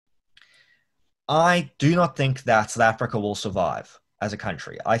I do not think that South Africa will survive as a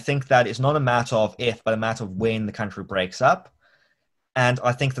country. I think that it's not a matter of if, but a matter of when the country breaks up. And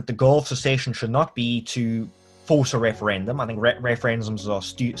I think that the goal of secession should not be to force a referendum. I think referendums are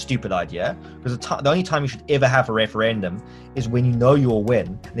a stupid idea, because the only time you should ever have a referendum is when you know you'll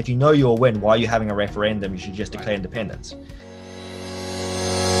win. And if you know you'll win, why are you having a referendum? You should just declare independence.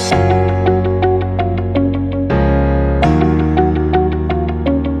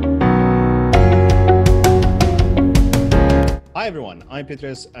 Hi everyone, I'm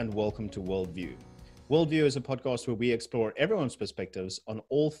Petrus and welcome to Worldview. Worldview is a podcast where we explore everyone's perspectives on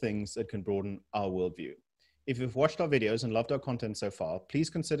all things that can broaden our worldview. If you've watched our videos and loved our content so far, please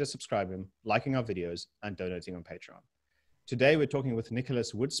consider subscribing, liking our videos, and donating on Patreon. Today we're talking with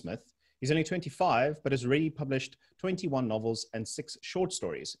Nicholas Woodsmith. He's only 25, but has already published 21 novels and 6 short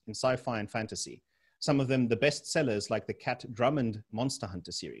stories in sci-fi and fantasy. Some of them the bestsellers like the Cat Drummond Monster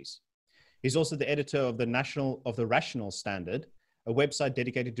Hunter series. He's also the editor of the Rational Standard, a website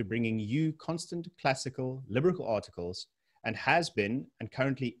dedicated to bringing you constant classical liberal articles, and has been and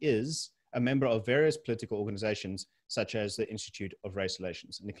currently is a member of various political organizations such as the Institute of Race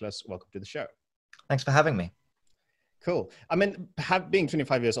Relations. Nicholas, welcome to the show. Thanks for having me. Cool. I mean, being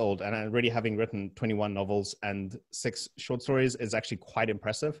 25 years old and already having written 21 novels and 6 short stories is actually quite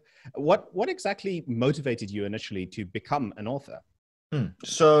impressive. What exactly motivated you initially to become an author?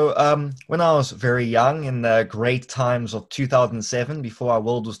 So when I was very young, in the great times of 2007, before our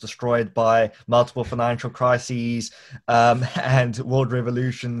world was destroyed by multiple financial crises and world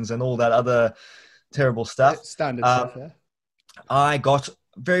revolutions and all that other terrible stuff, Standard stuff, yeah. I got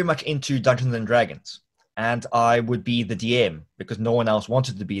very much into Dungeons and Dragons, and I would be the DM because no one else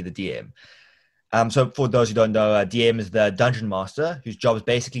wanted to be the DM. So for those who don't know, DM is the dungeon master, whose job is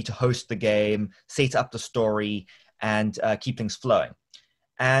basically to host the game, set up the story, and keep things flowing.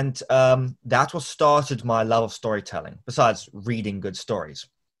 And that what started my love of storytelling, besides reading good stories.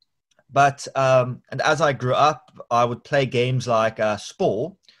 But and as I grew up, I would play games like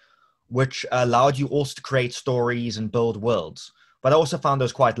Spore, which allowed you also to create stories and build worlds. But I also found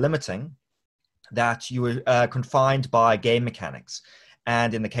those quite limiting, that you were confined by game mechanics.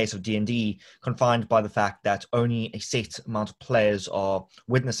 And in the case of D&D, confined by the fact that only a set amount of players are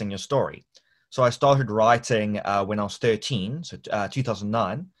witnessing your story. So I started writing when I was 13, so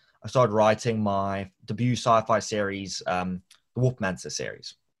 2009. I started writing my debut sci-fi series, the Warpmancer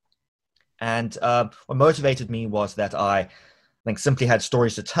series. And what motivated me was that I think simply had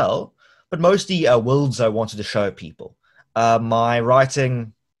stories to tell, but mostly worlds I wanted to show people. My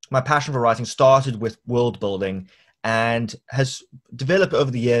passion for writing started with world building and has developed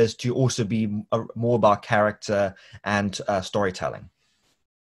over the years to also be more about character and storytelling.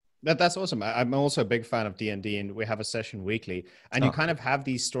 That's awesome. I'm also a big fan of D&D, and we have a session weekly. And you kind of have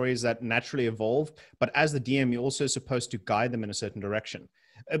these stories that naturally evolve, but as the DM, you're also supposed to guide them in a certain direction.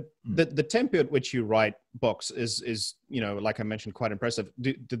 The tempo at which you write books is like I mentioned, quite impressive.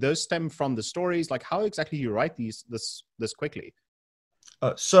 Do those stem from the stories? Like, how exactly do you write this quickly?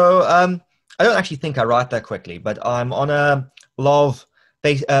 So I don't actually think I write that quickly, but I'm on a lot of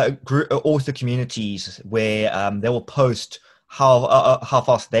author communities where they will post how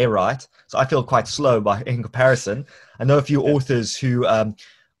fast they write. So I feel quite slow in comparison. I know a few authors who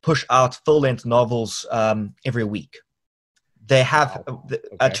push out full-length novels every week. They have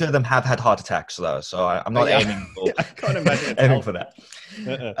two of them have had heart attacks though, so I'm not aiming for I can't imagine aiming for that.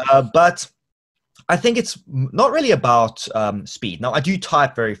 But I think it's not really about speed. Now, I do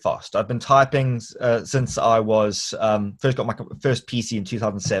type very fast. I've been typing since I was first got my first PC in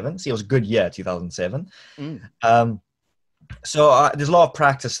 2007. See, it was a good year, 2007. So there's a lot of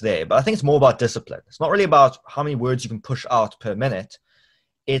practice there, but I think it's more about discipline. It's not really about how many words you can push out per minute.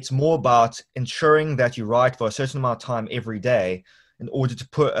 It's more about ensuring that you write for a certain amount of time every day in order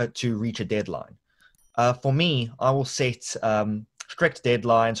to reach a deadline. For me, I will set strict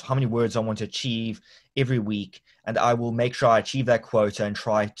deadlines for how many words I want to achieve every week, and I will make sure I achieve that quota and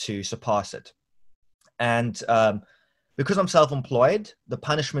try to surpass it. And because I'm self-employed, the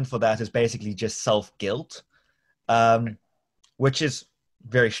punishment for that is basically just self-guilt. Which is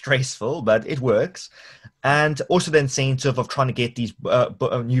very stressful, but it works. And also the incentive of trying to get these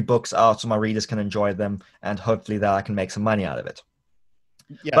new books out so my readers can enjoy them, and hopefully that I can make some money out of it.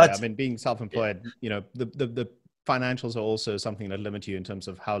 Yeah, I mean, being self-employed, the financials are also something that limit you in terms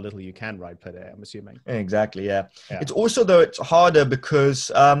of how little you can write per day, I'm assuming. Exactly, yeah. It's also, though, it's harder because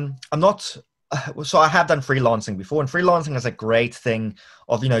I'm not... So I have done freelancing before, and freelancing is a great thing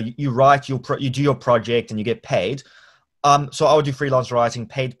of, you write, you do your project and you get paid. So I would do freelance writing,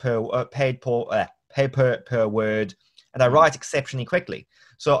 paid per word, and I write exceptionally quickly.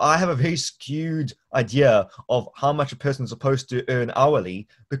 So I have a very skewed idea of how much a person is supposed to earn hourly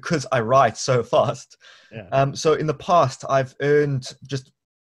because I write so fast. Yeah. So in the past, I've earned just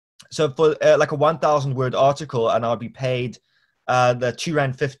so for like a 1,000 word article, and I'll be paid the 2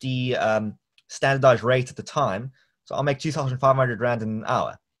 Rand 50 standardized rate at the time. So I'll make 2,500 Rand in an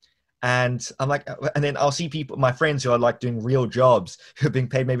hour. And I'm like, and then I'll see people, my friends who are like doing real jobs who are being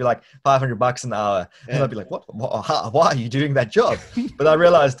paid maybe like 500 bucks an hour. And Yeah. I'll be like, why are you doing that job? But I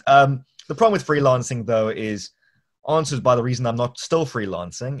realized the problem with freelancing though is answered by the reason I'm not still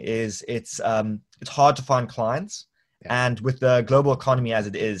freelancing is it's hard to find clients. Yeah. And with the global economy as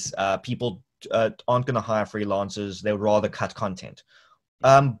it is, people aren't going to hire freelancers. They would rather cut content.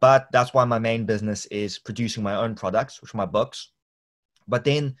 But that's why my main business is producing my own products, which are my books. But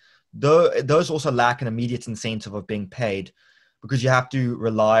then those also lack an immediate incentive of being paid because you have to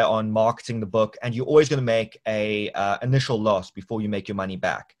rely on marketing the book, and you're always going to make a initial loss before you make your money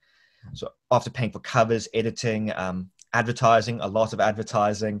back. So after paying for covers, editing, advertising, a lot of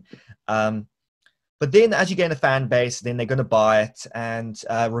advertising. But then as you gain a fan base, then they're going to buy it, and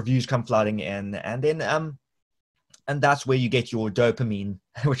reviews come flooding in. And then and that's where you get your dopamine,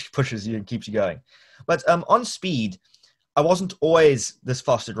 which pushes you and keeps you going. But on speed, I wasn't always this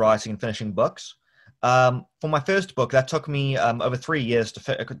fast at writing and finishing books. For my first book, that took me over 3 years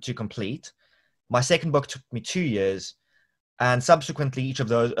to complete. My second book took me 2 years. And subsequently, each of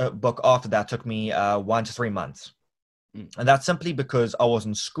those book after that took me 1 to 3 months. And that's simply because I was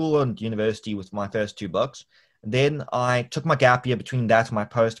in school and university with my first 2 books. And then I took my gap year between that and my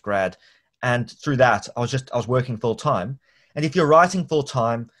postgrad. And through that, I was working full time. And if you're writing full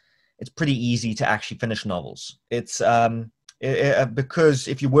time, it's pretty easy to actually finish novels. It's because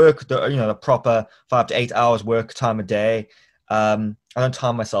if you work the proper 5 to 8 hours work time a day, I don't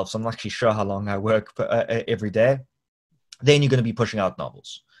time myself, so I'm not actually sure how long I work every day. Then you're going to be pushing out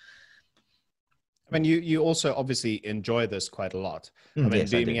novels. I mean, you also obviously enjoy this quite a lot. I mean, Yes,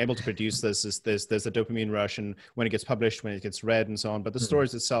 being able to produce this there's a dopamine rush, and when it gets published, when it gets read, and so on. But the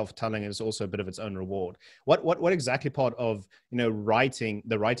stories itself, telling is also a bit of its own reward. What exactly part of the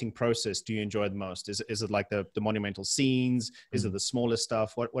writing process do you enjoy the most? Is it like the monumental scenes? Is it the smaller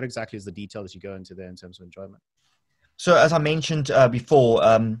stuff? What exactly is the detail that you go into there in terms of enjoyment? So as I mentioned before,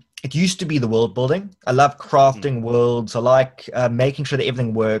 it used to be the world building. I love crafting worlds. I like making sure that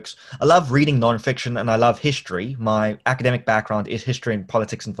everything works. I love reading nonfiction, and I love history. My academic background is history and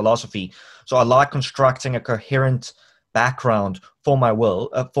politics and philosophy. So I like constructing a coherent background for my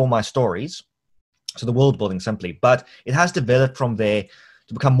world, for my stories. So the world building simply, but it has developed from there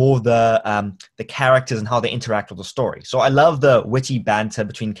to become more of the characters and how they interact with the story. So I love the witty banter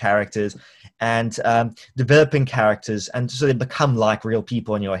between characters and developing characters, and so they become like real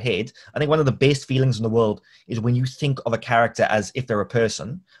people in your head. I think one of the best feelings in the world is when you think of a character as if they're a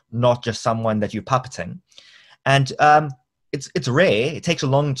person, not just someone that you're puppeting. And it's rare. It takes a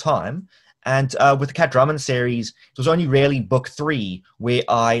long time. And with the Cat Drummond series, it was only really book 3 where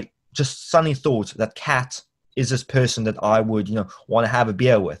I just suddenly thought that Cat is this person that I would, want to have a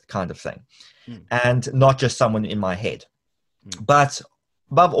beer with, kind of thing, and not just someone in my head. But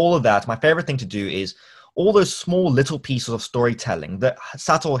above all of that, my favorite thing to do is all those small little pieces of storytelling, the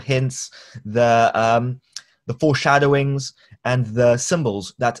subtle hints, the foreshadowings, and the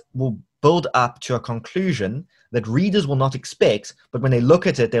symbols that will build up to a conclusion that readers will not expect, but when they look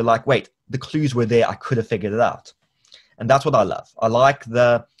at it, they're like, wait, the clues were there, I could have figured it out. And that's what I love. I like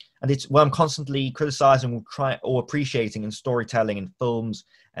and it's what I'm constantly criticizing or appreciating in storytelling, in films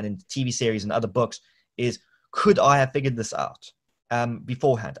and in TV series and other books is, could I have figured this out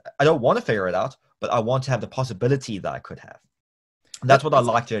beforehand? I don't want to figure it out, but I want to have the possibility that I could have. And that's what I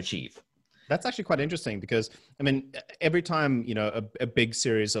like to achieve. That's actually quite interesting because, I mean, every time, a big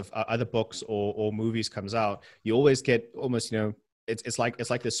series of either books or movies comes out, you always get almost, it's like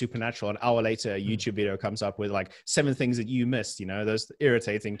the supernatural. An hour later, a YouTube video comes up with like 7 things that you missed, those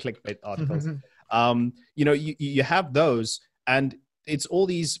irritating clickbait articles. You have those, and it's all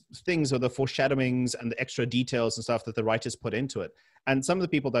these things, or the foreshadowings and the extra details and stuff that the writers put into it. And some of the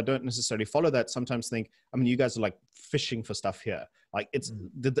people that don't necessarily follow that sometimes think, I mean, you guys are like fishing for stuff here. Like, it's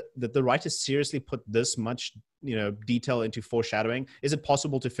did the writers seriously put this much, detail into foreshadowing? Is it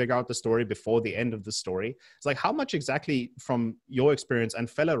possible to figure out the story before the end of the story? It's like, how much exactly from your experience and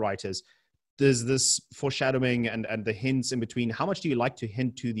fellow writers does this foreshadowing and the hints in between, how much do you like to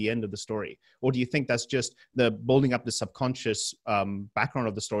hint to the end of the story? Or do you think that's just the building up the subconscious background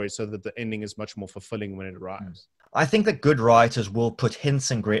of the story so that the ending is much more fulfilling when it arrives? I think that good writers will put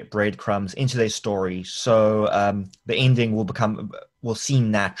hints and great breadcrumbs into their story, so the ending will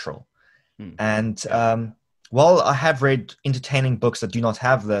seem natural. And while I have read entertaining books that do not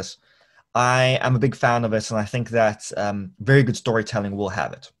have this, I am a big fan of it, and I think that very good storytelling will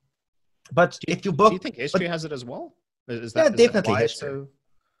have it. But if your Do you book, think history but has it as well? Is yeah, that definitely why history.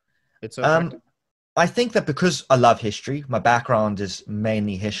 it's so Um, effective? I think that because I love history, my background is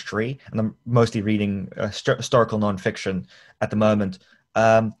mainly history, and I'm mostly reading historical nonfiction at the moment.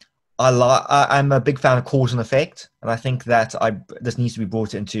 Um, I'm a big fan of cause and effect, and I think that this needs to be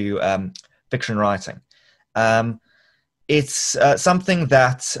brought into fiction writing. Um, it's something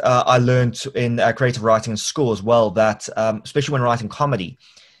that I learned in creative writing in school as well. That especially when writing comedy,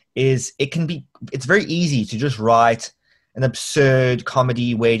 it's very easy to just write an absurd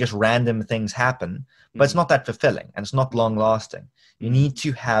comedy where just random things happen, but it's Mm, not that fulfilling and it's not long lasting. You mm, need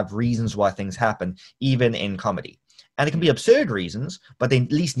to have reasons why things happen, even in comedy. And it can be mm. absurd reasons, but there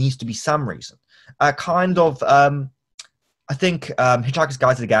at least needs to be some reason. Kind of, I think Hitchhiker's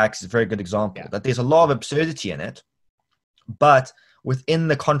Guide to the Galaxy is a very good example Yeah. that there's a lot of absurdity in it, but within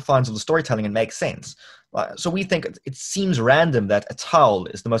the confines of the storytelling, it makes sense. So we think it seems random that a towel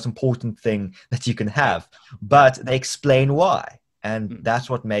is the most important thing that you can Yeah. have, Yeah. but they explain why. And Mm. that's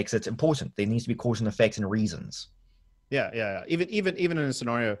what makes it important. There needs to be cause and effect and reasons. Yeah. Even in a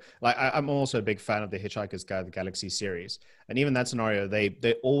scenario like I'm also a big fan of the Hitchhiker's Guide to the Galaxy series, and even that scenario,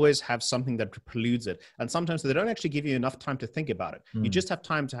 they always have something that preludes it, and sometimes they don't actually give you enough time to think about it. You Mm. just have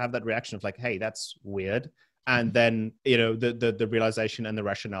time to have that reaction of like, hey, that's weird, and then the realization and the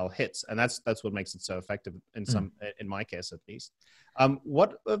rationale hits, and that's what makes it so effective Mm. in my case at least.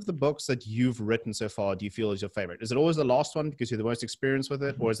 What of the books that you've written so far do you feel is your favorite? Is it always the last one because you're the most experienced with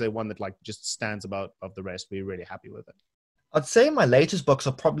it, or is there one that like just stands about of the rest where you're really happy with it? I'd say my latest books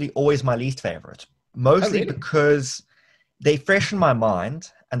are probably always my least favorite, Oh, mostly really? because they freshen my mind,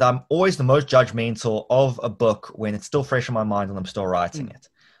 and I'm always the most judgmental of a book when it's still fresh in my mind and I'm still writing Mm, it.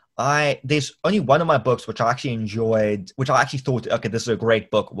 There's only one of my books which I actually enjoyed, which I actually thought, okay, this is a great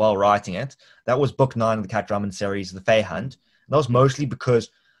book while writing it. That was book 9 of the Cat Drummond series, The Fae mm, Hunt. And that was mm, mostly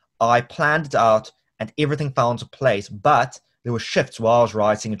because I planned it out and everything fell into place, but there were shifts while I was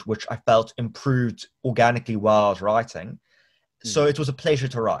writing it, which I felt improved organically while I was writing. So mm. it was a pleasure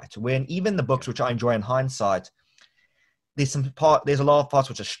to write. When even the Yeah. books which I enjoy in hindsight, there's a lot of parts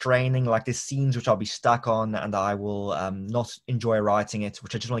which are straining, like there's scenes which I'll be stuck on and I will not enjoy writing it,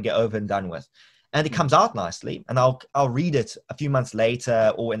 which I just want to get over and done with. And it Mm, comes out nicely, and I'll read it a few months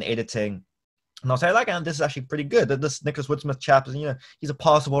later or in editing, and I'll say like, this is actually pretty good. This Nicholas Woodsmith chap is, he's a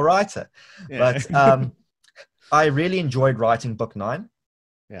passable writer. yeah. But I really enjoyed writing book 9.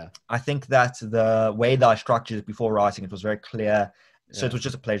 Yeah. I think that the way that I structured it before writing it was very clear. So it Yeah. was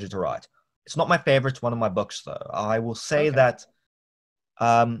just a pleasure to write. It's not my favorite one of my books, though. I will say Okay. that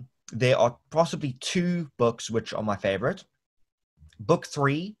there are possibly 2 books which are my favorite. Book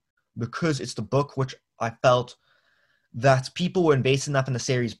 3, because it's the book which I felt that people were invested enough in the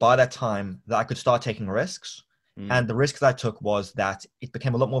series by that time that I could start taking risks. Mm, And the risk that I took was that it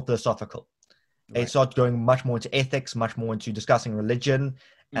became a lot more philosophical. It right. started going much more into ethics, much more into discussing religion,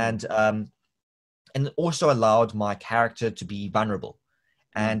 Mm, and it also allowed my character to be vulnerable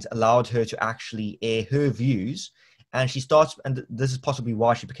mm, and allowed her to actually air her views. And she starts, and this is possibly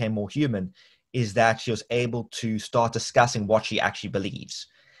why she became more human, is that she was able to start discussing what she actually believes.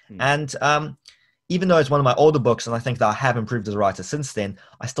 mm, And even though it's one of my older books, and I think that I have improved as a writer since then,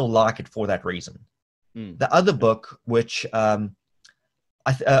 I still like it for that reason. mm. The other Yeah. book, which I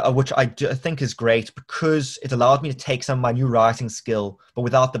think is great because it allowed me to take some of my new writing skill, but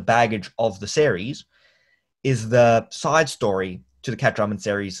without the baggage of the series, is the side story to the Cat Drummond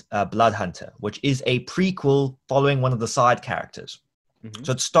series, Blood Hunter, which is a prequel following one of the side characters. Mm-hmm.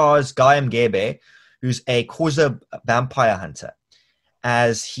 So it stars Guy Mgebe, who's a Xhosa vampire hunter,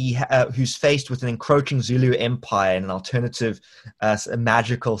 who's faced with an encroaching Zulu empire in an alternative,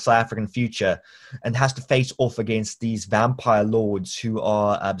 magical South African future, and has to face off against these vampire lords who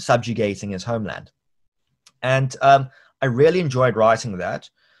are subjugating his homeland. And I really enjoyed writing that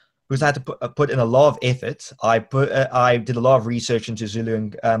because I had to put in a lot of effort. I did a lot of research into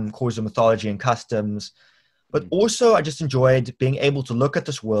Zulu and Xhosa mythology and customs, but Mm, also I just enjoyed being able to look at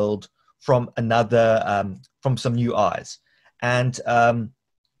this world from some new eyes, and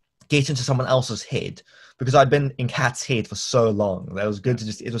get into someone else's head, because I'd been in Cat's head for so long. That was good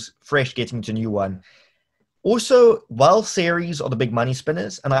yeah. to it was fresh getting into a new one. Also, while series are the big money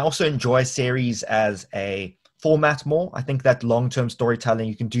spinners, and I also enjoy series as a format more, I think that long-term storytelling,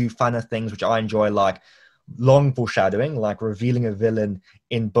 you can do funner things, which I enjoy, like long foreshadowing, like revealing a villain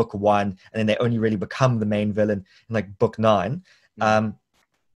in book 1, and then they only really become the main villain in like book 9. Mm.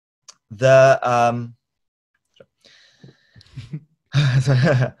 The Yeah.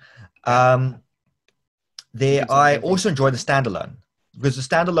 um, I also enjoy the standalone, because the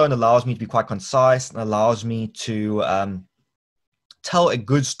standalone allows me to be quite concise and allows me to tell a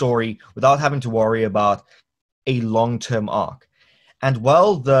good story without having to worry about a long-term arc. And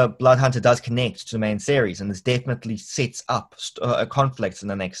while the Blood Hunter does connect to the main series, and this definitely sets up conflicts in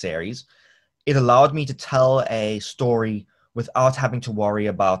the next series, it allowed me to tell a story without having to worry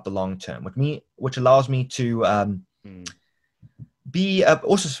about the long term, which allows me to be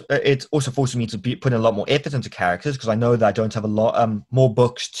also. It also forces me to put in a lot more effort into characters, because I know that I don't have a lot more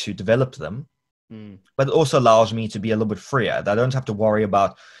books to develop them. But it also allows me to be a little bit freer. That I don't have to worry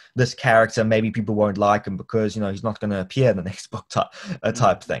about this character. Maybe people won't like him because he's not going to appear in the next book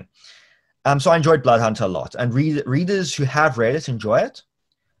type thing. So I enjoyed Blood Hunter a lot, and readers who have read it enjoy it.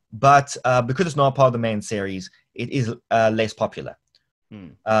 But because it's not part of the main series, it is less popular,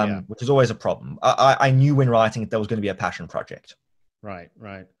 which is always a problem. I knew when writing it there was going to be a passion project. Right.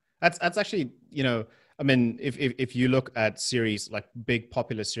 That's actually, I mean, if you look at series like big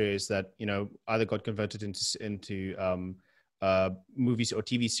popular series that either got converted into movies or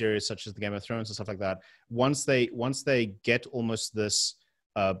TV series such as the Game of Thrones and stuff like that, once they get almost this,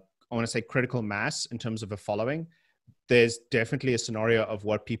 I want to say critical mass in terms of a following, there's definitely a scenario of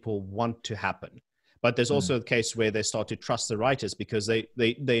what people want to happen. But there's also a case where they start to trust the writers because they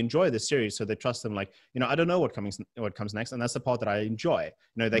enjoy the series, so they trust them. Like, I don't know what comes next, and that's the part that I enjoy.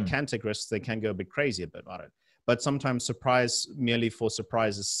 They can take risks, they can go a bit crazy about it. But sometimes surprise merely for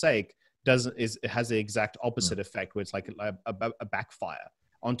surprise's sake it has the exact opposite effect, where it's like a backfire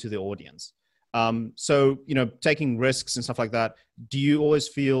onto the audience. So taking risks and stuff like that. Do you always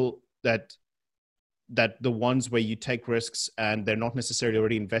feel that the ones where you take risks and they're not necessarily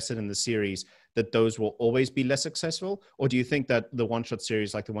already invested in the series, that those will always be less successful? Or do you think that the one-shot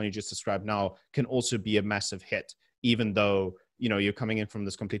series like the one you just described now can also be a massive hit, even though you're coming in from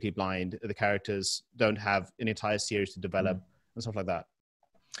this completely blind, the characters don't have an entire series to develop and stuff like that?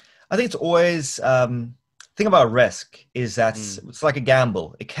 I think it's always thing about risk is that it's like a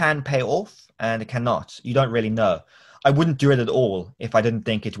gamble. It can pay off and it cannot. You don't really know. I wouldn't do it at all if I didn't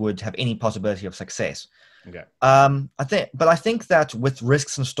think it would have any possibility of success. Okay. I think that with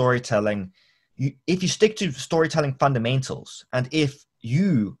risks and storytelling, if you stick to storytelling fundamentals, and if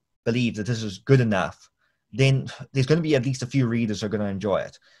you believe that this is good enough, then there's going to be at least a few readers who are going to enjoy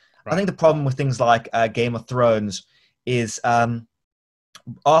it. Right. I think the problem with things like Game of Thrones is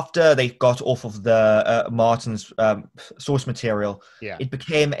after they got off of the Martin's source material, it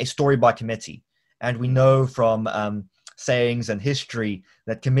became a story by committee. And we know from sayings and history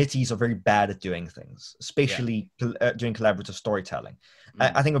that committees are very bad at doing things, especially doing collaborative storytelling.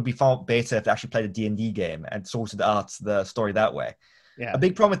 I think it would be far better if they actually played a D&D game and sorted out the story that way. Yeah. A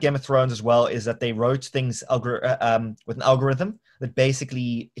big problem with Game of Thrones as well is that they wrote things with an algorithm that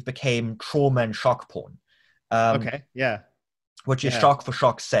basically it became trauma and shock porn. Which is shock for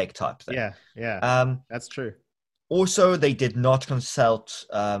shock's sake type thing. That's true. Also, they did not consult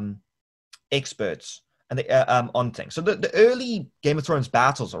experts and on things. So the early Game of Thrones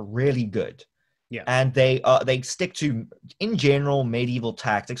battles are really good. Yeah. And they stick to, in general, medieval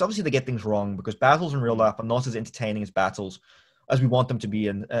tactics. Obviously, they get things wrong because battles in real life are not as entertaining as battles as we want them to be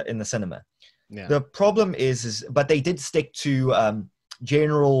in the cinema. Yeah. The problem but they did stick to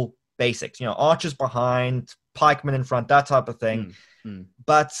general basics. Archers behind, pikemen in front, that type of thing.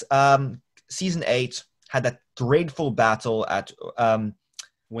 But season 8 had that dreadful battle at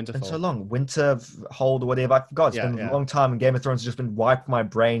Winterfell. Been so long. Winterhold or whatever. I forgot. It's been a long time, and Game of Thrones has just been wiped from my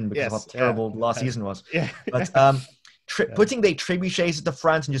brain because of how terrible last season was. Yeah. But putting their trebuchets at the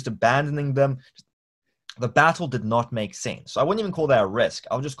front and just abandoning them, the battle did not make sense. So I wouldn't even call that a risk.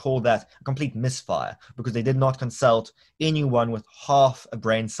 I would just call that a complete misfire because they did not consult anyone with half a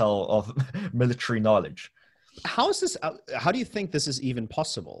brain cell of military knowledge. How do you think this is even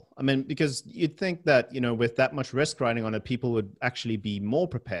possible? I mean, because you'd think that, with that much risk riding on it, people would actually be more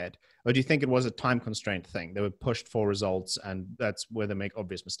prepared. Or do you think it was a time constraint thing? They were pushed for results and that's where they make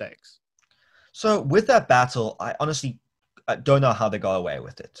obvious mistakes. So with that battle, I honestly don't know how they got away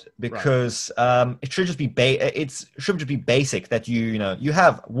with it because it should just be basic that you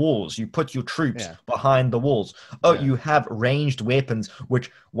have walls, you put your troops behind the walls. You have ranged weapons, which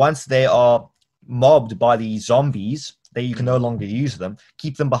once they are mobbed by the zombies, you can no longer use them.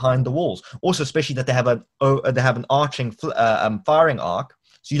 Keep them behind the walls. Also, especially that they have an arching firing arc,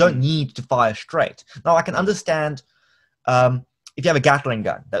 so you don't need to fire straight. Now, I can understand if you have a Gatling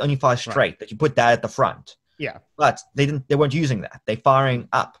gun that only fires straight, that you put that at the front. Yeah, but they weren't using that. They're firing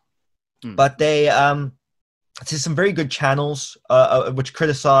up. But there's some very good channels which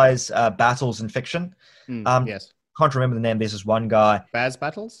criticize battles in fiction. Yes, can't remember the name. There's this one guy. Baz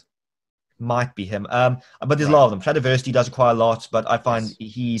Battles. might be him. But there's a Right. lot of them. Shadowversity does it quite a lot, but I find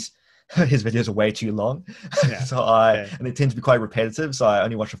Yes. his videos are way too long. Yeah. Yeah. And they tend to be quite repetitive, so I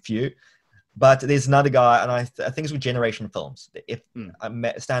only watch a few. But there's another guy, and I think it's with Generation Films. If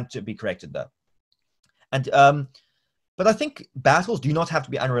I stand to be corrected though. And but I think battles do not have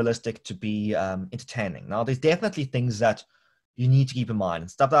to be unrealistic to be entertaining. Now, there's definitely things that you need to keep in mind, and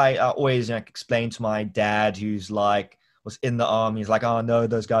stuff that I always explain to my dad, who's like was in the army. He's like, "Oh no,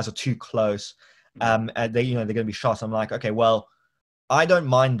 those guys are too close, and they they're going to be shot." I'm like, "Okay, well, I don't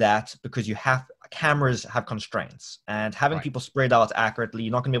mind that because cameras have constraints, and having Right. people spread out accurately,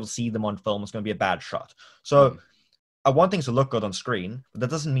 you're not going to be able to see them on film. It's going to be a bad shot. So I want things to look good on screen, but that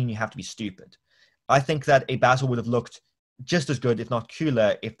doesn't mean you have to be stupid. I think that a battle would have looked just as good, if not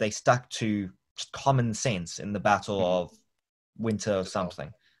cooler, if they stuck to just common sense in the Battle of Winter or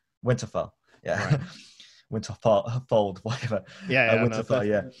something. Winterfell. Yeah. Right. Winterfold, whatever. Yeah, yeah, no, Winterfell,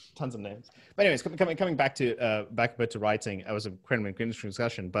 yeah. tons of names. But anyways, coming back a bit to writing, it was a incredibly interesting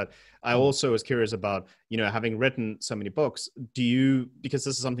discussion. But I also was curious about, having written so many books, because this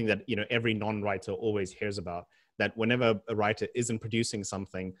is something that every non-writer always hears about, that whenever a writer isn't producing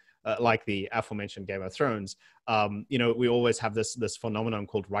something like the aforementioned Game of Thrones, we always have this phenomenon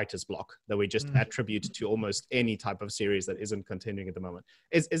called writer's block that we just attribute to almost any type of series that isn't continuing at the moment.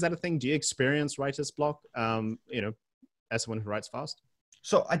 Is that a thing? Do you experience writer's block, as someone who writes fast?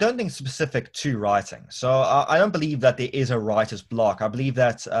 So I don't think it's specific to writing. So I don't believe that there is a writer's block. I believe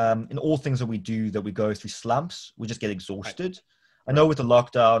that in all things that we do, that we go through slumps, we just get exhausted. Right. I know with the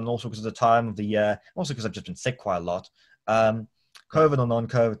lockdown, and also because of the time of the year, also because I've just been sick quite a lot, COVID or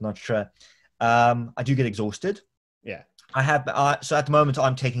non-COVID, not sure. I do get exhausted. Yeah. I have, so at the moment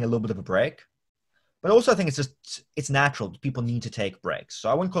I'm taking a little bit of a break, but also I think it's natural. People need to take breaks. So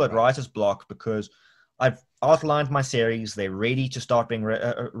I wouldn't call it writer's block because I've outlined my series. They're ready to start being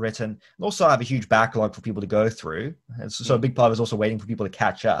written. And also I have a huge backlog for people to go through. And so a big part is also waiting for people to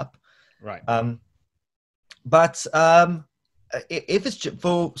catch up. Right. But if it's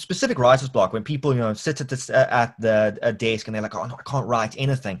for specific writer's block, when people, sit at the desk and they're like, "Oh no, I can't write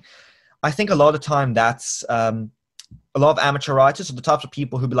anything," I think a lot of time that's a lot of amateur writers are the types of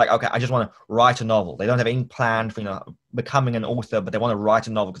people who be like, "Okay, I just want to write a novel." They don't have any plan for becoming an author, but they want to write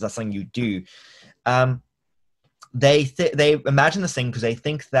a novel because that's something you do. They imagine this thing because they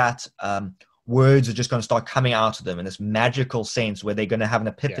think that words are just going to start coming out of them in this magical sense where they're going to have an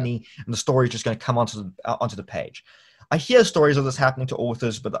epiphany and the story is just going to come onto the page. I hear stories of this happening to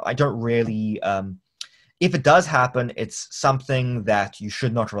authors, but I don't really. If it does happen, it's something that you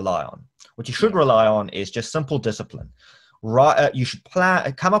should not rely on. What you should rely on is just simple discipline. You should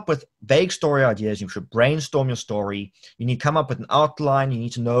come up with vague story ideas. You should brainstorm your story. You need to come up with an outline. You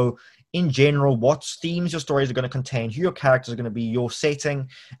need to know, in general, what themes your stories are going to contain, who your characters are going to be, your setting,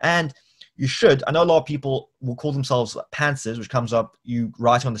 and you should. I know a lot of people will call themselves pantsers, which comes up you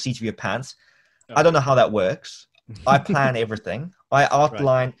write on the seat of your pants. I don't know how that works. I plan everything. I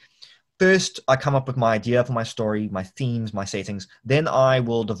outline. First, I come up with my idea for my story, my themes, my settings. Then I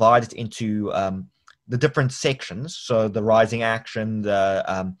will divide it into the different sections. So the rising action,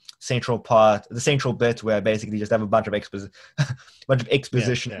 the central part, the central bit where I basically just have a bunch of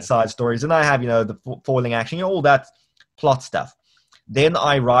exposition side stories. And I have, the falling action, all that plot stuff. Then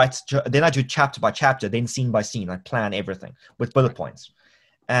I do chapter by chapter, then scene by scene. I plan everything with bullet points.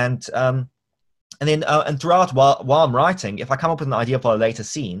 And then throughout while I'm writing, if I come up with an idea for a later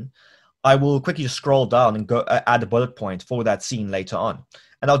scene, I will quickly just scroll down and go add a bullet point for that scene later on.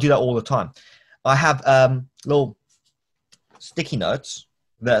 And I'll do that all the time. I have little sticky notes,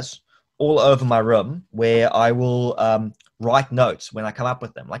 all over my room where I will write notes when I come up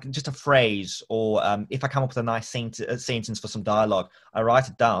with them, like just a phrase or if I come up with a nice sentence for some dialogue, I write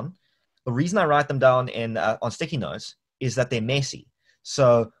it down. The reason I write them down on sticky notes is that they're messy.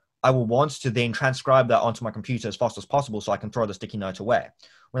 So I will want to then transcribe that onto my computer as fast as possible so I can throw the sticky note away.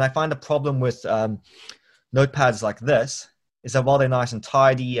 When I find a problem with notepads like this is that while they're nice and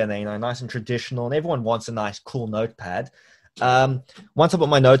tidy and they're nice and traditional and everyone wants a nice cool notepad, once I put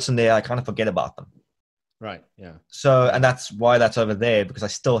my notes in there, I kind of forget about them. Right. Yeah. So, and that's why that's over there, because I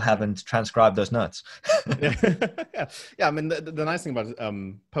still haven't transcribed those notes. Yeah. I mean, the nice thing about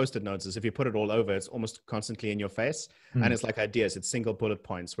Post-it notes is if you put it all over, it's almost constantly in your face, and it's like ideas. It's single bullet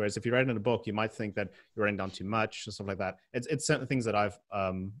points. Whereas if you write in a book, you might think that you're writing down too much and stuff like that. It's certain things that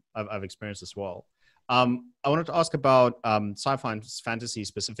I've experienced as well. I wanted to ask about sci-fi and fantasy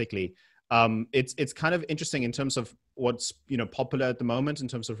specifically. It's kind of interesting in terms of what's popular at the moment in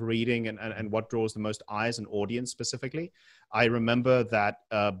terms of reading and what draws the most eyes and audience specifically. I remember that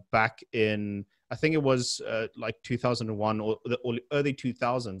back in, I think it was like 2001 or the early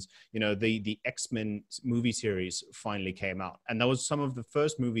 2000s, the X-Men movie series finally came out, and that was some of the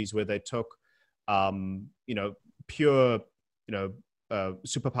first movies where they took pure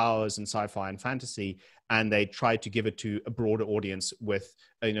superpowers and sci-fi and fantasy, and they tried to give it to a broader audience with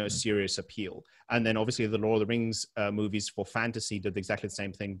a serious appeal. And then obviously the Lord of the Rings movies for fantasy did exactly the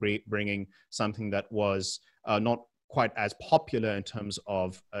same thing, bringing something that was not quite as popular in terms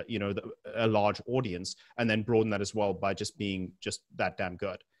of a large audience, and then broaden that as well by just being just that damn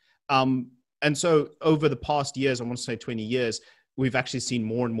good. And so over the past years, I want to say 20 years, we've actually seen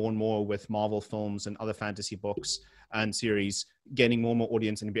more and more and more with Marvel films and other fantasy books and series getting more and more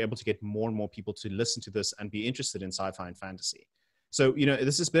audience, and be able to get more and more people to listen to this and be interested in sci-fi and fantasy. So,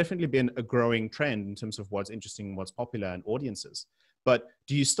 this has definitely been a growing trend in terms of what's interesting, what's popular, and audiences. But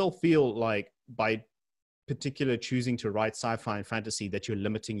do you still feel like by particular choosing to write sci-fi and fantasy that you're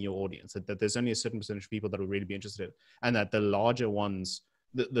limiting your audience, that there's only a certain percentage of people that will really be interested in, and that the larger ones,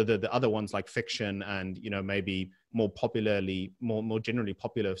 the other ones like fiction and maybe more generally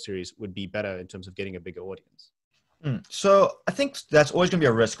popular series would be better in terms of getting a bigger audience? So I think that's always going to be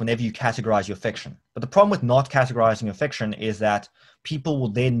a risk whenever you categorize your fiction. But the problem with not categorizing your fiction is that people will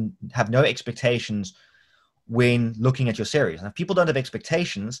then have no expectations when looking at your series. And if people don't have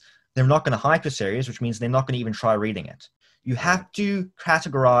expectations, they're not going to hype your series, which means they're not going to even try reading it. You have to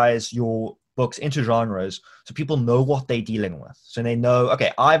categorize your books into genres so people know what they're dealing with. So they know,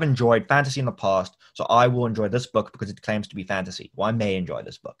 okay, I've enjoyed fantasy in the past, so I will enjoy this book because it claims to be fantasy. Well, I may enjoy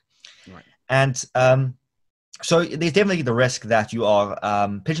this book. Right. And so there's definitely the risk that you are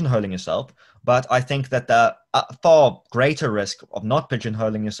pigeonholing yourself. But I think that the far greater risk of not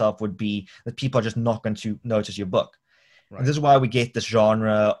pigeonholing yourself would be that people are just not going to notice your book. Right. And this is why we get this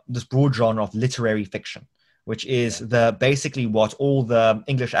genre, this broad genre of literary fiction, which is basically what all the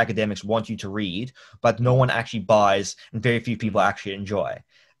English academics want you to read, but no one actually buys and very few people actually enjoy.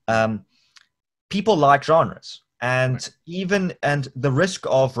 People like genres. And the risk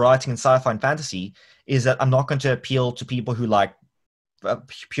of writing in sci-fi and fantasy is that I'm not going to appeal to people who like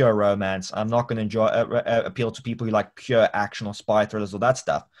pure romance. I'm not going to appeal to people who like pure action or spy thrillers or that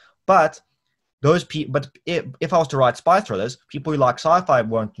stuff. But if I was to write spy thrillers, people who like sci-fi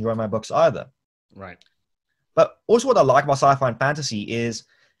won't enjoy my books either. Right. But also what I like about sci-fi and fantasy is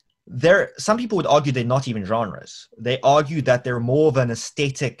some people would argue they're not even genres. They argue that they're more of an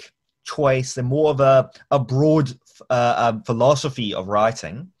aesthetic choice and more of a broad philosophy of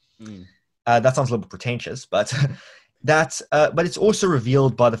writing. That sounds a little bit pretentious, but but it's also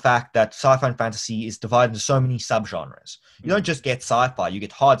revealed by the fact that sci-fi and fantasy is divided into so many subgenres. You don't just get sci-fi, you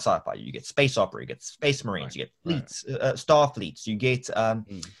get hard sci-fi, you get space opera, you get space marines, you get fleets, star fleets, you get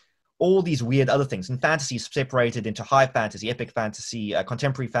all these weird other things. And fantasy is separated into high fantasy, epic fantasy,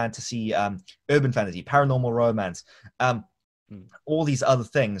 contemporary fantasy, urban fantasy, paranormal romance, all these other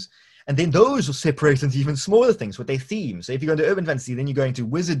things. And then those are separated into even smaller things with their themes. So if you go into urban fantasy, then you go into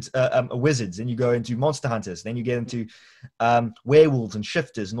wizards, then you go into monster hunters, then you get into werewolves and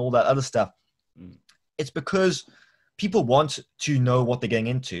shifters and all that other stuff. It's because people want to know what they're getting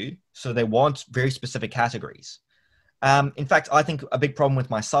into, so they want very specific categories. In fact, I think a big problem with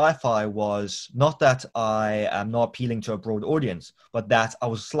my sci-fi was not that I am not appealing to a broad audience, but that I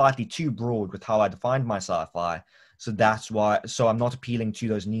was slightly too broad with how I defined my sci-fi. So that's why. So I'm not appealing to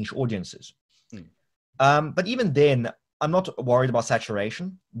those niche audiences. But even then, I'm not worried about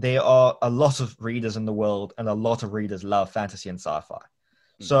saturation. There are a lot of readers in the world, and a lot of readers love fantasy and sci-fi.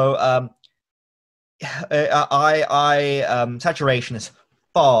 So saturation is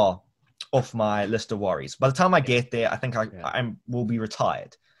far off my list of worries. By the time I get there, I think I will be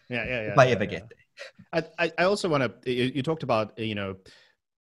retired. If I ever get there. I also want to. You talked about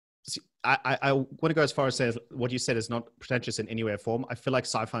I want to go as far as say what you said is not pretentious in any way or form. I feel like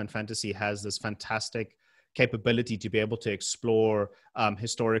sci-fi and fantasy has this fantastic capability to be able to explore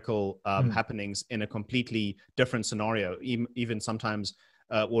historical happenings in a completely different scenario. Even sometimes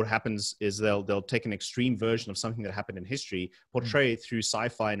what happens is they'll take an extreme version of something that happened in history, portray it through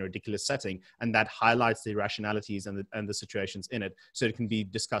sci-fi in a ridiculous setting, and that highlights the irrationalities and the situations in it, so it can be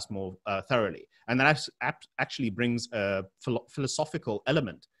discussed more thoroughly. And that actually brings a philosophical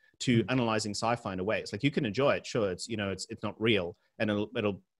element to analyzing sci-fi in a way. It's like you can enjoy it, sure. It's it's not real, and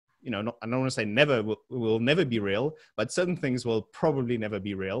it'll I don't want to say never will never be real, but certain things will probably never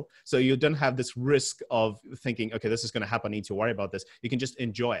be real. So you don't have this risk of thinking, okay, this is going to happen, I need to worry about this. You can just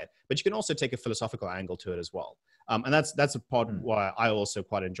enjoy it, but you can also take a philosophical angle to it as well. And that's a part why I also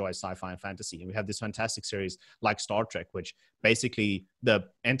quite enjoy sci-fi and fantasy. And we have this fantastic series like Star Trek, which basically the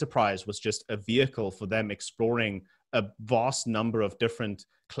Enterprise was just a vehicle for them exploring a vast number of different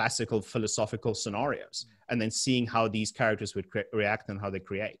classical philosophical scenarios, and then seeing how these characters would react and how they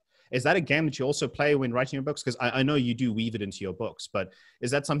create. Is that a game that you also play when writing your books? Because I know you do weave it into your books, but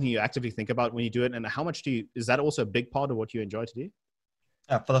is that something you actively think about when you do it? And how much is that also a big part of what you enjoy to do?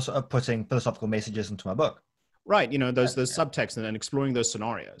 Putting philosophical messages into my book. Right. Those subtext and then exploring those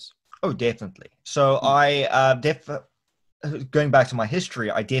scenarios. Oh, definitely. So going back to my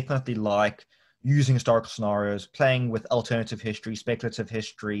history, I definitely like using historical scenarios, playing with alternative history, speculative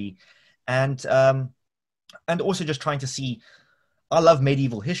history, and also just trying to see. I love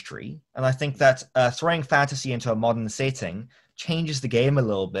medieval history, and I think that throwing fantasy into a modern setting changes the game a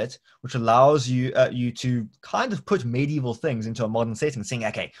little bit, which allows you to kind of put medieval things into a modern setting, saying,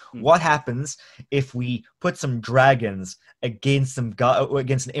 okay, what happens if we put some dragons against an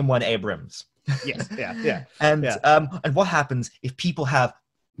M1 Abrams? Yes, yeah. And what happens if people have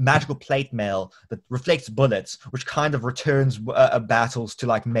magical plate mail that reflects bullets, which kind of returns battles to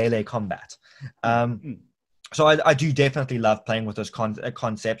like melee combat? So I do definitely love playing with those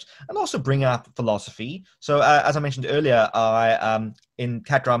concepts, and also bring up philosophy. So as I mentioned earlier, in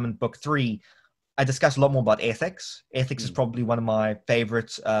Cat Drummond book 3, I discuss a lot more about ethics. Ethics is probably one of my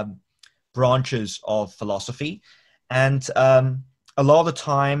favorite branches of philosophy. And a lot of the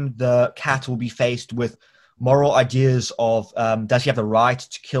time, the cat will be faced with moral ideas of, does he have the right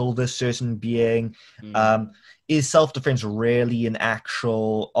to kill this certain being? Is self-defense really an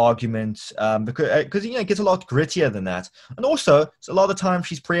actual argument? Because it gets a lot grittier than that. And also, a lot of the time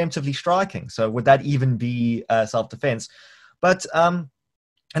she's preemptively striking. So would that even be self-defense? But and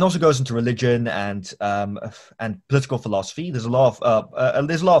also goes into religion and political philosophy. There's a lot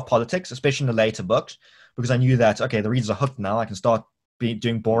of politics, especially in the later books, because I knew that, okay, the readers are hooked now. I can start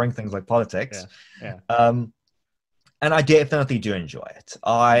doing boring things like politics. Yeah. And I definitely do enjoy it.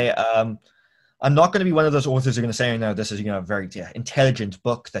 I'm not going to be one of those authors who are going to say, no, this is a very intelligent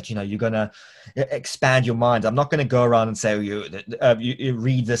book that you're going to expand your mind. I'm not going to go around and say you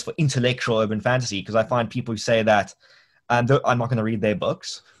read this for intellectual urban fantasy, because I find people who say that, and I'm not going to read their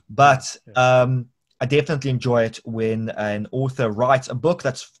books. But I definitely enjoy it when an author writes a book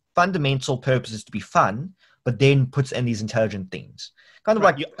that's fundamental purpose is to be fun, but then puts in these intelligent themes. Kind of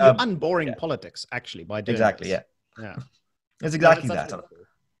like you're unboring politics, actually, by doing exactly. this. Yeah. It's exactly that. Really cool.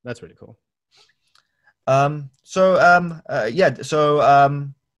 That's really cool. So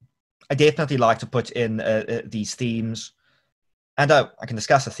I definitely like to put in these themes, and I can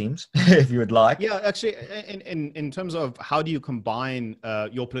discuss the themes if you would like. Yeah, actually, in terms of how do you combine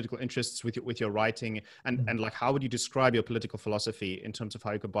your political interests with your writing, and like how would you describe your political philosophy in terms of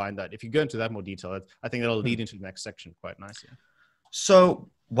how you combine that? If you go into that more detail, I think that'll lead into the next section quite nicely. So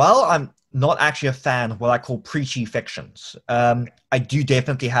while I'm not actually a fan of what I call preachy fictions, I do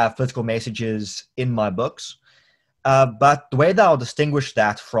definitely have political messages in my books. But the way that I'll distinguish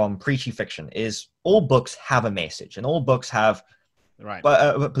that from preachy fiction is all books have a message, and all books have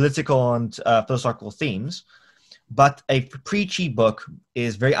political and philosophical themes. But a preachy book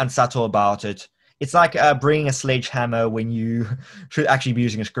is very unsubtle about it. It's like bringing a sledgehammer when you should actually be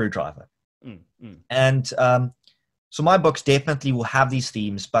using a screwdriver. And so my books definitely will have these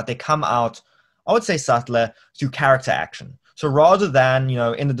themes, but they come out, I would say, subtler through character action. So rather than,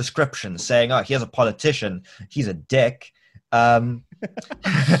 in the description saying, oh, here's a politician, he's a dick. I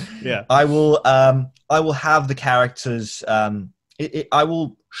will have the characters, I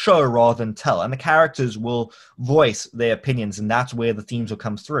will show rather than tell, and the characters will voice their opinions, and that's where the themes will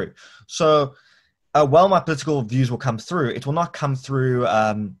come through. So while my political views will come through, it will not come through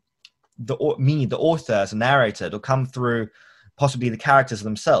the author as a narrator. It'll come through possibly the characters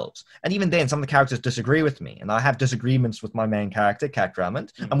themselves. And even then, some of the characters disagree with me, and I have disagreements with my main character, Cat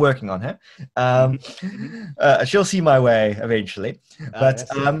Drummond. I'm working on her. She'll see my way eventually. But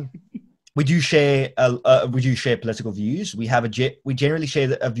we do share political views. We generally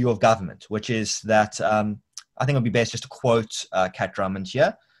share a view of government, which is that I think it'll be best just to quote Cat Drummond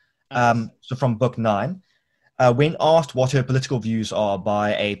here. So from book 9. When asked what her political views are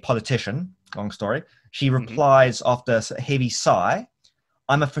by a politician, long story, she replies after a heavy sigh,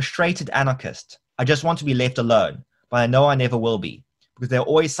 "I'm a frustrated anarchist. I just want to be left alone, but I know I never will be, because there are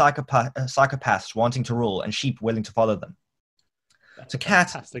always psychopaths wanting to rule and sheep willing to follow them." So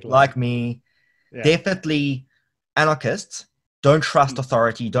cats, like me, definitely anarchists, don't trust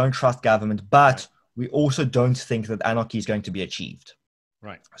authority, don't trust government, but Right. we also don't think that anarchy is going to be achieved.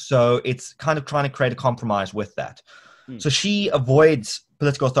 Right. So it's kind of trying to create a compromise with that. Mm. So she avoids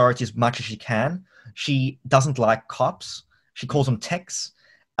political authority as much as she can. She doesn't like cops. She calls them techs.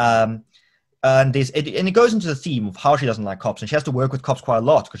 And it goes into the theme of how she doesn't like cops, and she has to work with cops quite a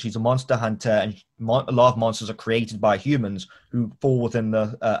lot because she's a monster hunter, and a lot of monsters are created by humans who fall within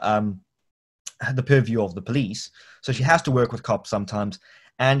the purview of the police. So she has to work with cops sometimes,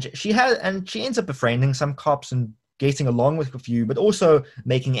 and she ends up befriending some cops and getting along with a few, but also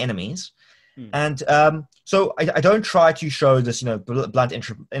making enemies. And so I don't try to show this, blunt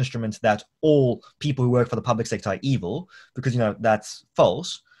instrument that all people who work for the public sector are evil, because, that's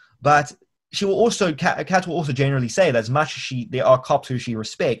false. But Kat will also generally say that as much as there are cops who she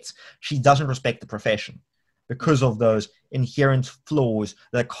respects, she doesn't respect the profession because of those inherent flaws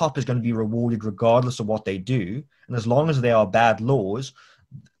that a cop is going to be rewarded regardless of what they do. And as long as there are bad laws,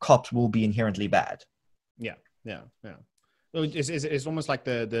 cops will be inherently bad. Yeah. So it's almost like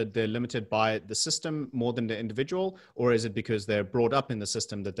they're limited by the system more than the individual, or is it because they're brought up in the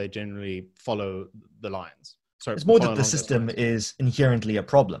system that they generally follow the lines? Sorry, it's more that the system is inherently a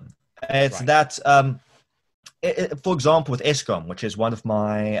problem. It's right. that, for example, with Eskom, which is one of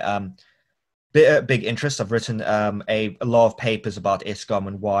my big interests, I've written a lot of papers about Eskom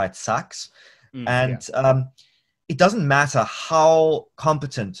and why it sucks. It doesn't matter how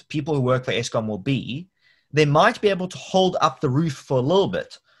competent people who work for Eskom will be. They might be able to hold up the roof for a little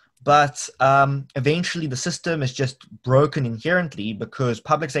bit, but eventually the system is just broken inherently because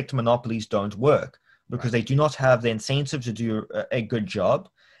public sector monopolies don't work, because they do not have the incentive to do a good job,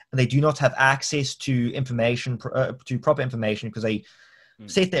 and they do not have access to information, to proper information, because they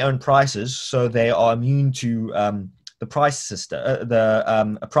set their own prices, so they are immune to the price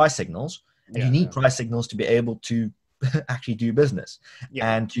system, price signals, and you need price signals to be able to actually do business,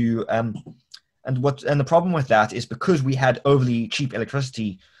 and to And the problem with that is because we had overly cheap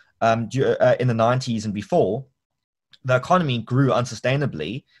electricity in the 90s and before, the economy grew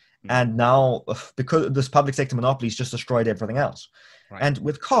unsustainably. And now, because this public sector monopolies just destroyed everything else. Right. And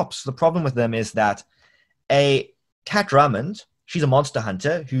with cops, the problem with them is that Kat Drummond, she's a monster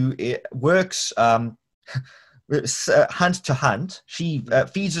hunter who works hunt to hunt. She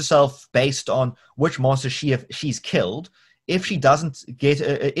feeds herself based on which monster she's killed. If she doesn't get,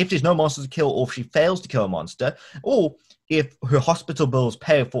 if there's no monster to kill, or if she fails to kill a monster, or if her hospital bills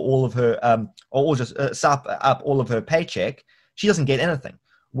pay for all of her, or just sap up all of her paycheck, she doesn't get anything.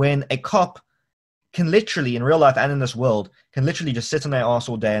 When a cop can literally, in real life and in this world, can literally just sit on their ass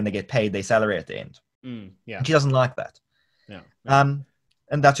all day and they get paid their salary at the end. And she doesn't like that. And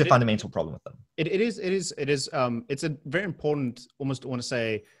that's a fundamental problem with them. It is. It's a very important, almost I want to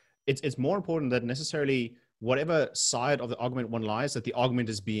say, it's more important that necessarily whatever side of the argument one lies, that the argument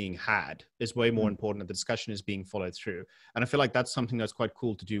is being had is way more important, that the discussion is being followed through. And I feel like that's something that's quite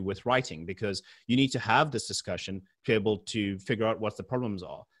cool to do with writing, because you need to have this discussion to be able to figure out what the problems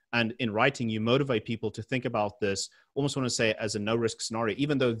are. And in writing, you motivate people to think about this, almost want to say, as a no-risk scenario,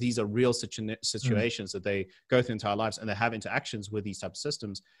 even though these are real situations that they go through entire lives, and they have interactions with these types of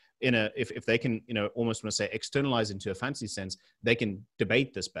systems. If they can, almost want to say, externalize into a fancy sense, they can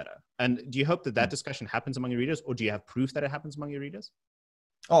debate this better. And do you hope that discussion happens among your readers, or do you have proof that it happens among your readers?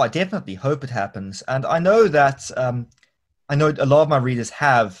 Oh, I definitely hope it happens. And I know that, a lot of my readers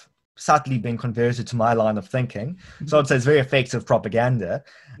have subtly been converted to my line of thinking. So I'd say it's very effective propaganda.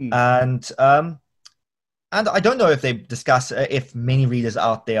 And I don't know if they discuss, if many readers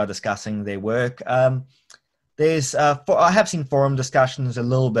out there are discussing their work. I have seen forum discussions a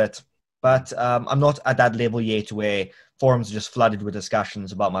little bit, but I'm not at that level yet where forums are just flooded with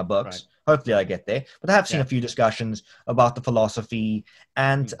discussions about my books. Right. Hopefully I get there. But I have seen a few discussions about the philosophy.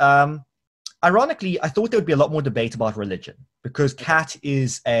 And ironically, I thought there would be a lot more debate about religion, because Kat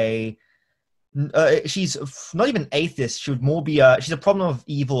is she's not even atheist. She would more be she's a problem of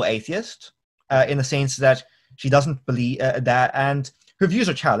evil atheist in the sense that she doesn't believe that, and her views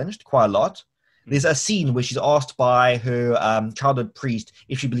are challenged quite a lot. There's a scene where she's asked by her childhood priest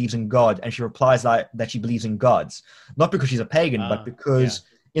if she believes in God, and she replies that she believes in gods, not because she's a pagan, but because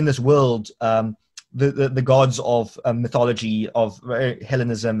in this world, the gods of mythology of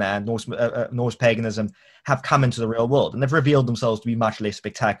Hellenism and Norse paganism have come into the real world, and they've revealed themselves to be much less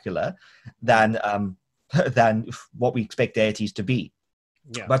spectacular than what we expect deities to be.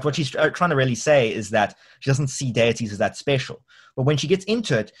 But what she's trying to really say is that she doesn't see deities as that special. But when she gets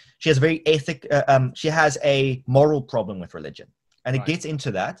into it, she has she has a moral problem with religion, and it gets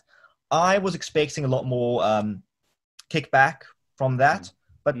into that. I was expecting a lot more kickback from that,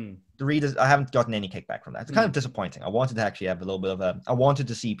 but the readers, I haven't gotten any kickback from that. It's kind of disappointing. I wanted to actually have a little bit of I wanted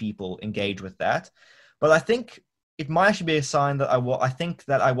to see people engage with that, but I think it might actually be a sign that I think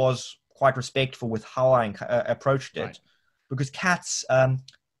that I was quite respectful with how I approached it, because Kat's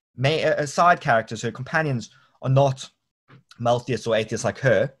side characters, her companions, are not Malthus or atheists like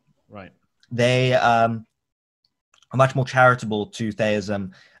her. Right. They are much more charitable to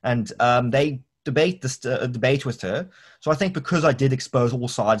theism, and they debate with her. So I think because I did expose all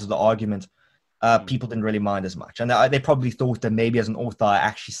sides of the argument, people didn't really mind as much, and they probably thought that maybe as an author I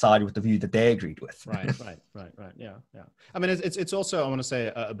actually sided with the view that they agreed with. Right. Yeah. I mean, it's also, I want to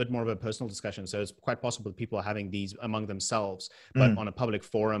say, a bit more of a personal discussion. So it's quite possible that people are having these among themselves, but on a public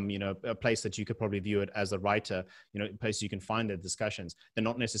forum, a place that you could probably view it as a writer, a place you can find their discussions. They're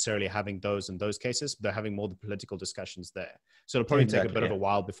not necessarily having those in those cases, but they're having more the political discussions there. So it'll probably take a bit of a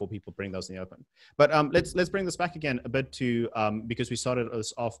while before people bring those in the open. But let's bring this back again a bit to because we started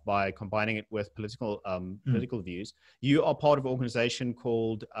this off by combining it with political views. You are part of an organization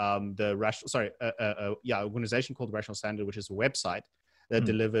called organization called Rational Standard, which is a website that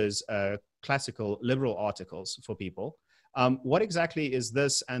delivers classical liberal articles for people. What exactly is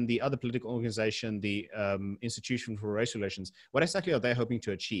this and the other political organization, the Institution for Race Relations? What exactly are they hoping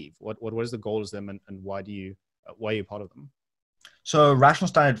to achieve? What is the goal of them, and why are you part of them? So Rational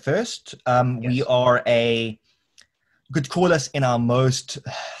Standard first. We are you could call us in our most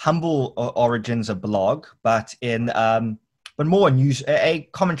humble origins a blog, but more a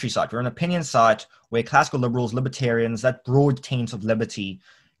commentary site. We're an opinion site where classical liberals, libertarians, that broad taint of liberty,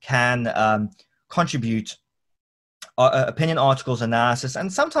 can contribute opinion articles, analysis,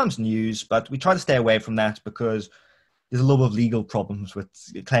 and sometimes news. But we try to stay away from that because there's a little bit of legal problems with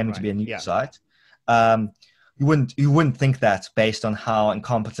claiming to be a news site. You wouldn't think that based on how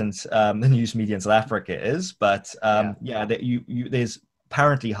incompetent the news media in South Africa is, but there's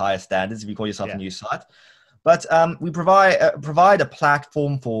apparently higher standards if you call yourself a news site. But we provide a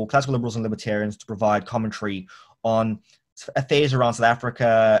platform for classical liberals and libertarians to provide commentary on affairs around South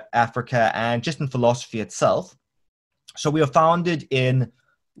Africa, and just in philosophy itself. So we were founded in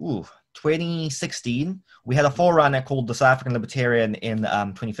 2016. We had a forerunner called the South African Libertarian in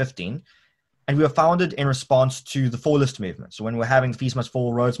 2015. And we were founded in response to the Fallist movement. So when we're having Feast Must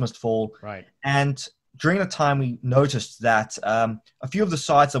Fall, Roads Must Fall. Right. And during the time, we noticed that a few of the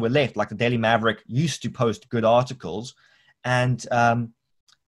sites that were left, like the Daily Maverick, used to post good articles, and that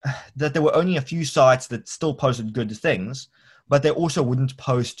there were only a few sites that still posted good things, but they also wouldn't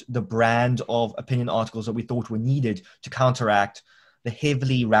post the brand of opinion articles that we thought were needed to counteract the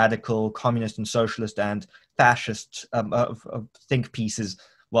heavily radical communist and socialist and fascist think pieces.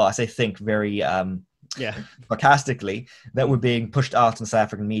 Well, I say think very sarcastically, that were being pushed out in South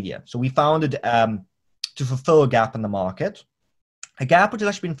African media. So we founded to fulfill a gap in the market, a gap which has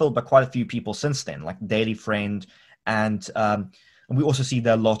actually been filled by quite a few people since then, like Daily Friend, and we also see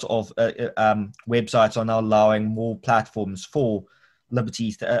that a lot of websites are now allowing more platforms for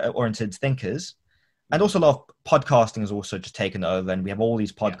liberty-oriented thinkers. And also a lot of podcasting has also just taken over, and we have all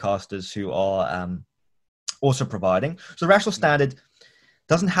these podcasters who are also providing. So Rational Standard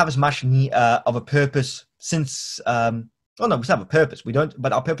doesn't have as much of a purpose since we have a purpose. We don't,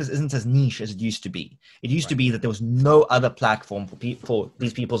 but our purpose isn't as niche as it used to be. It used to be that there was no other platform for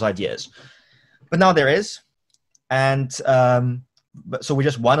these people's ideas, but now there is, and so we're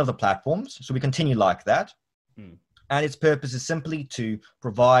just one of the platforms. So we continue like that, and its purpose is simply to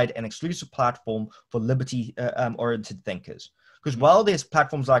provide an exclusive platform for liberty-oriented thinkers. Because while there's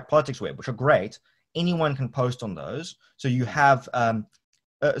platforms like PoliticsWeb, which are great, anyone can post on those. So you have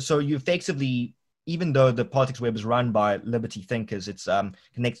so you effectively, even though the PoliticsWeb is run by liberty thinkers, it's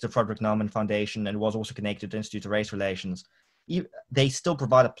connected to Frederick Naumann Foundation and was also connected to Institute of Race Relations, they still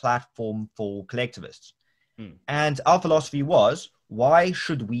provide a platform for collectivists. And our philosophy was, why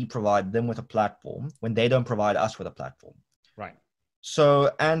should we provide them with a platform when they don't provide us with a platform? Right.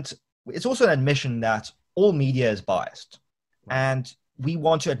 So, and it's also an admission that all media is biased. And we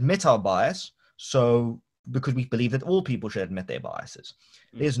want to admit our bias, because we believe that all people should admit their biases.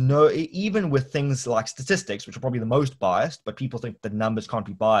 There's even with things like statistics, which are probably the most biased, but people think that numbers can't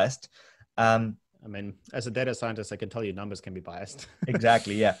be biased. I mean, as a data scientist, I can tell you numbers can be biased.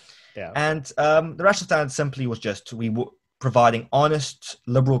 Exactly, yeah. And the Rational Standard simply was just, we were providing honest,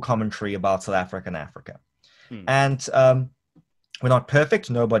 liberal commentary about South Africa and Africa. And we're not perfect,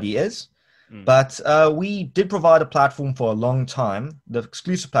 nobody is. But we did provide a platform for a long time, the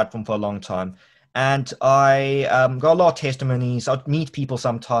exclusive platform for a long time. And I got a lot of testimonies. I'd meet people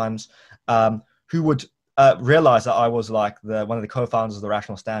sometimes who would realize that I was like one of the co-founders of the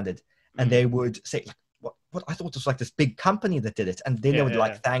Rational Standard. And they would say, what I thought was like this big company that did it. And then they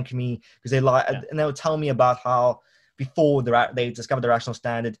would thank me because and they would tell me about how before they discovered the rational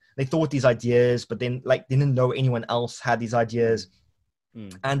standard, they thought these ideas, but then like didn't know anyone else had these ideas.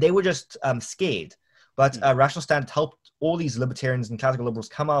 And they were just scared. But rational standard helped all these libertarians and classical liberals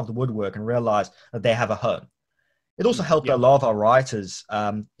come out of the woodwork and realize that they have a home. It also helped a lot of our writers.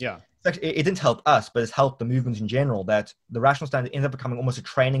 It didn't help us, but it's helped the movement in general, that the rational standard ended up becoming almost a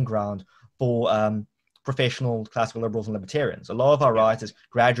training ground for professional classical liberals and libertarians. A lot of our writers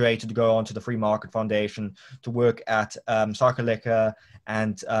graduated to go on to the Free Market Foundation to work at Sarkoleka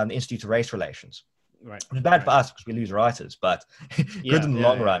and the Institute of Race Relations. Right. It's bad for us because we lose writers, but good in the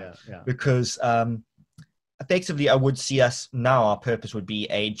long run because effectively I would see us now, our purpose would be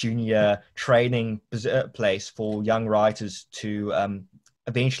a junior training place for young writers to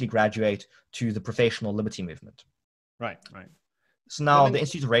eventually graduate to the professional liberty movement. Right. So now the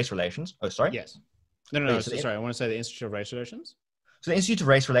Institute of Race Relations. Oh, sorry. Yes. No. Sorry. I want to say the Institute of Race Relations. So the Institute of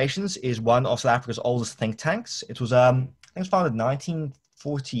Race Relations is one of South Africa's oldest think tanks. It was, I think it was founded in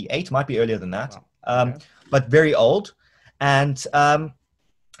 1948. Might be earlier than that. Wow. But very old. And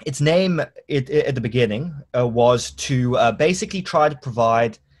its name at the beginning was to basically try to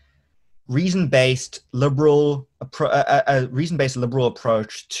provide reason-based liberal approach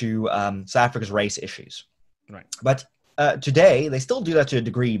to South Africa's race issues. Right. But today they still do that to a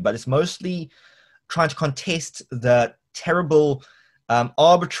degree, but it's mostly trying to contest the terrible,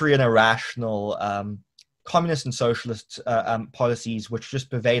 arbitrary and irrational communist and socialist policies which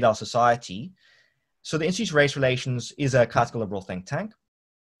just pervade our society. So the Institute of Race Relations is a classical liberal think tank,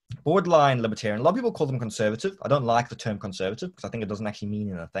 borderline libertarian. A lot of people call them conservative. I don't like the term conservative because I think it doesn't actually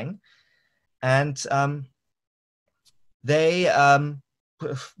mean anything. And they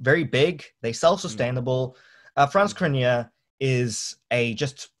very big, they self-sustainable. Frans Cronje is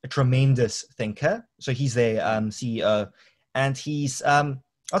just a tremendous thinker. So he's their CEO, and he's I'd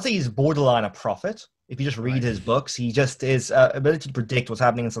say he's borderline a prophet. If you just read his books, he just is ability to predict what's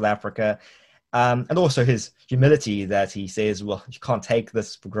happening in South Africa, and also his humility that he says, well, you can't take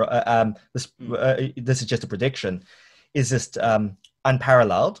this this is just a prediction, is just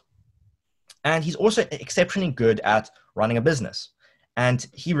unparalleled. And he's also exceptionally good at running a business. And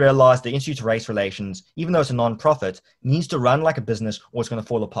he realized the Institute of Race Relations, even though it's a non-profit, needs to run like a business or it's going to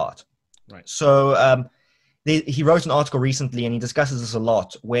fall apart. Right. So he wrote an article recently, and he discusses this a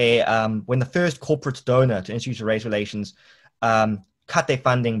lot, where when the first corporate donor to Institute of Race Relations cut their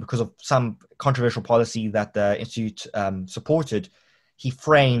funding because of some controversial policy that the Institute supported, he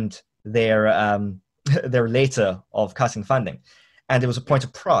framed their letter of cutting funding. And it was a point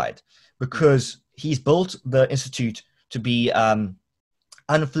of pride, because he's built the Institute to be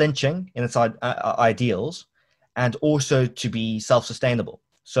unflinching in its ideals, and also to be self-sustainable.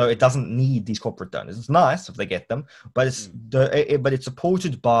 So it doesn't need these corporate donors. It's nice if they get them, but it's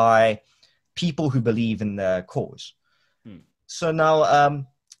supported by people who believe in the cause. So now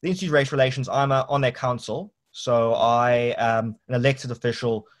the Institute of Race Relations, I'm on their council. So I am an elected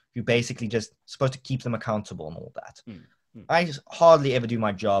official who basically just supposed to keep them accountable and all that. I hardly ever do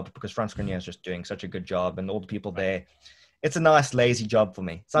my job because Frans Cronje is just doing such a good job, and all the people there. It's a nice, lazy job for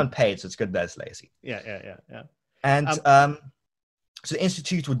me. It's unpaid, so it's good that it's lazy. Yeah. And so the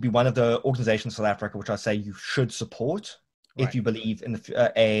Institute would be one of the organizations in South Africa which I say you should support if you believe in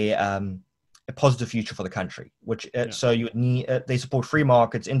a positive future for the country. So you would need they support free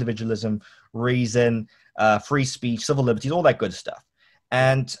markets, individualism, reason, free speech, civil liberties, all that good stuff.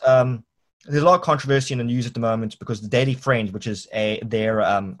 And there's a lot of controversy in the news at the moment because the Daily Friend, which is their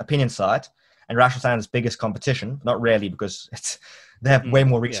opinion site, and Rational Standard's biggest competition, not really because they have way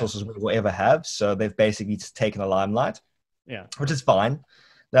more resources than we will ever have. So they've basically just taken a limelight, which is fine.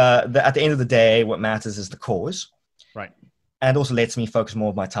 At the end of the day, what matters is the cause. Right. And also lets me focus more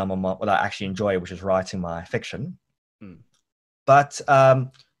of my time on what I actually enjoy, which is writing my fiction. But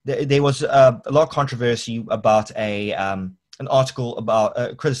there was a lot of controversy about an article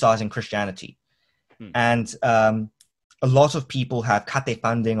about criticizing Christianity. And a lot of people have cut their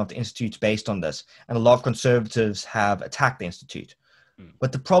funding of the Institute based on this. And a lot of conservatives have attacked the Institute.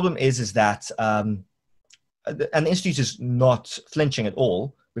 But the problem is that, and the Institute is not flinching at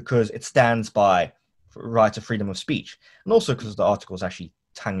all because it stands by right of freedom of speech. And also because the article is actually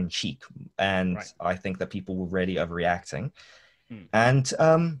tongue-in-cheek. And I think that people were really overreacting. And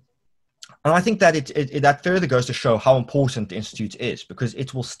I think that that further goes to show how important the Institute is, because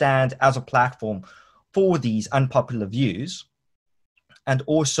it will stand as a platform for these unpopular views, and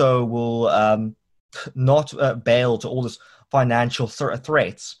also will not bail to all this financial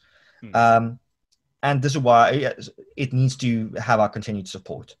threats. And this is why it needs to have our continued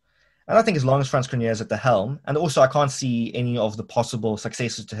support. And I think as long as Frans Cronje is at the helm, and also I can't see any of the possible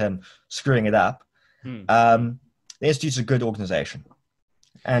successors to him screwing it up, the Institute's a good organization.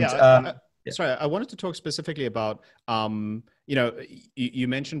 And sorry, I wanted to talk specifically about, you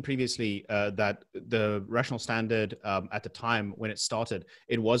mentioned previously that the Rational Standard at the time when it started,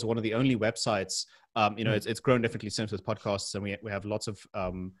 it was one of the only websites, it's grown definitely since with podcasts, and we have lots of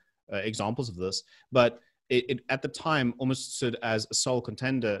examples of this, but it at the time almost stood as a sole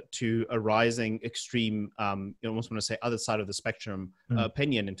contender to a rising extreme, you almost want to say other side of the spectrum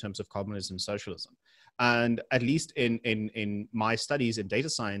opinion in terms of communism and socialism. And at least in my studies in data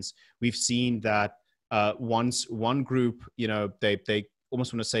science, we've seen that once one group, they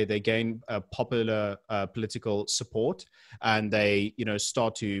almost want to say they gain popular political support, and they,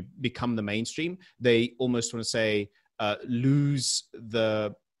 start to become the mainstream, they almost want to say lose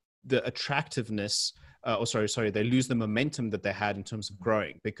the attractiveness, they lose the momentum that they had in terms of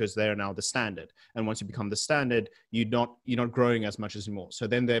growing, because they are now the standard. And once you become the standard, you're not growing as much as anymore. So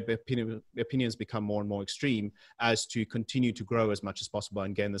then their opinions become more and more extreme as to continue to grow as much as possible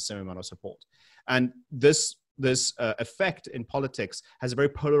and gain the same amount of support. And this effect in politics has a very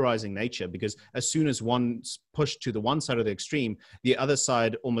polarizing nature, because as soon as one's pushed to the one side of the extreme, the other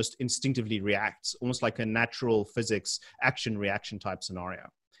side almost instinctively reacts, almost like a natural physics action-reaction type scenario.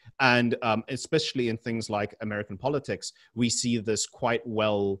 And especially in things like American politics, we see this quite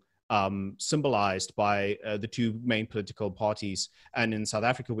well symbolized by the two main political parties. And in South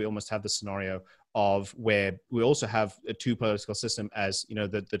Africa, we almost have the scenario of where we also have a two political system as,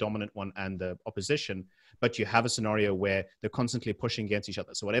 the dominant one and the opposition. But you have a scenario where they're constantly pushing against each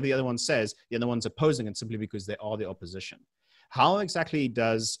other. So whatever the other one says, the other one's opposing it simply because they are the opposition. How exactly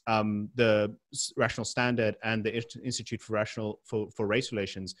does the Rational Standard and the Institute for Race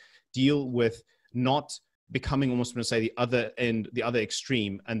Relations deal with not becoming almost going to say the other end, the other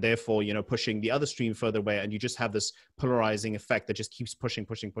extreme, and therefore, pushing the other stream further away, and you just have this polarizing effect that just keeps pushing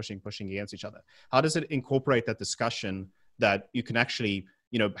against each other? How does it incorporate that discussion that you can actually,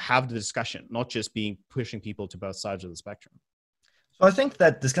 have the discussion, not just pushing people to both sides of the spectrum? So I think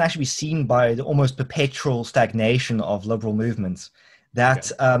that this can actually be seen by the almost perpetual stagnation of liberal movements,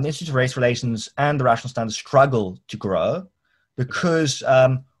 that the Institute of Race Relations and the Rational Standard struggle to grow because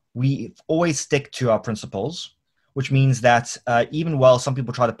we always stick to our principles, which means that even while some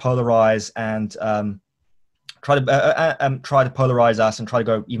people try to polarize and try to polarize us and try to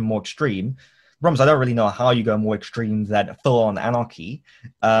go even more extreme, the problem is I don't really know how you go more extreme than full-on anarchy,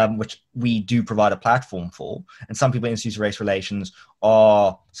 which we do provide a platform for. And some people in Institute of Race Relations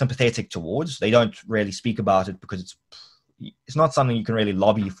are sympathetic towards. They don't really speak about it because it's not something you can really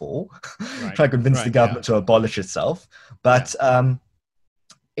lobby for, try to convince the government to abolish itself. But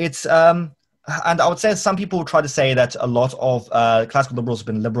it's and I would say some people try to say that a lot of classical liberals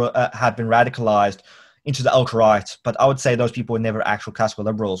have been radicalized into the alt-right, but I would say those people were never actual classical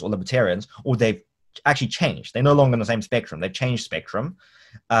liberals or libertarians, or they've actually changed. They're no longer on the same spectrum. They've changed spectrum,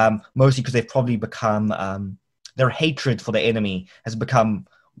 mostly because they've probably become, their hatred for the enemy has become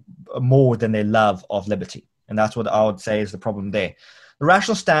more than their love of liberty. And that's what I would say is the problem there. The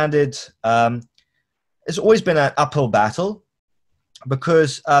Rational Standard has always been an uphill battle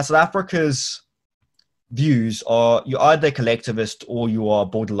because South Africa's views are you're either collectivist or you are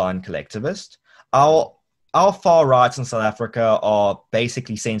borderline collectivist. Our far rights in South Africa are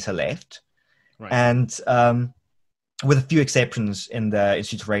basically center-left, and with a few exceptions in the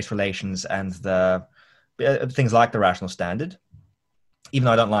Institute of Race Relations and the things like the Rational Standard, even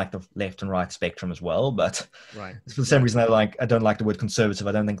though I don't like the left and right spectrum as well, but for the same reason I don't like the word conservative.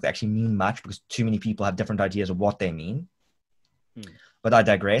 I don't think they actually mean much because too many people have different ideas of what they mean. But I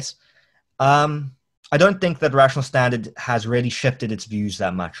digress. I don't think that Rational Standard has really shifted its views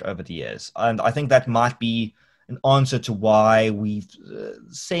that much over the years. And I think that might be an answer to why we've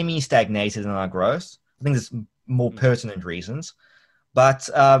semi-stagnated in our growth. I think there's more pertinent reasons. But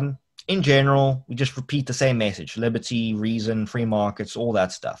in general, we just repeat the same message: liberty, reason, free markets, all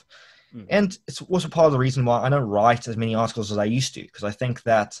that stuff. And it's also part of the reason why I don't write as many articles as I used to, because I think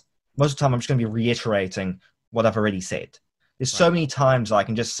that most of the time I'm just going to be reiterating what I've already said. There's so many times I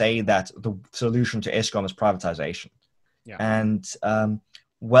can just say that the solution to Eskom is privatization. And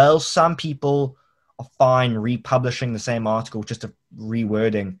while some people are fine republishing the same article, just a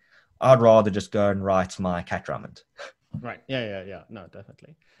rewording, I'd rather just go and write my Cat Drummond. No,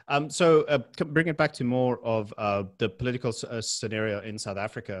 definitely. So bring it back to more of the political scenario in South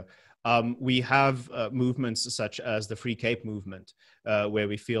Africa. We have movements such as the Free Cape movement, where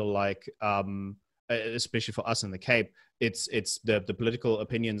we feel like especially for us in the Cape, it's the political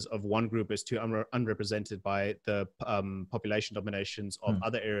opinions of one group is too unrepresented by the population dominations of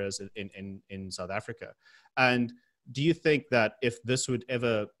other areas in South Africa. And do you think that if this would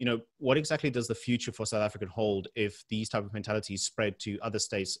ever, what exactly does the future for South Africa hold if these type of mentalities spread to other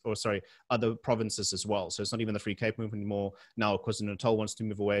states, or sorry, other provinces as well? So it's not even the Free Cape movement anymore. Now, of course, Natal wants to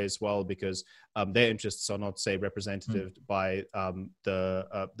move away as well because their interests are not, say, represented by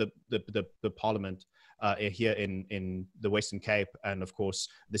the Parliament here in the Western Cape, and of course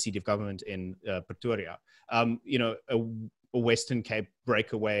the seat of government in Pretoria. A Western Cape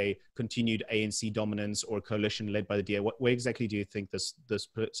breakaway, continued ANC dominance, or coalition led by the DA? Where exactly do you think this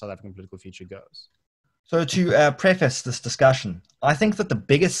South African political future goes? So to preface this discussion, I think that the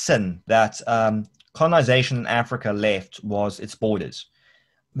biggest sin that colonization in Africa left was its borders.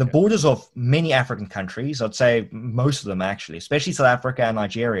 The borders of many African countries, I'd say most of them actually, especially South Africa and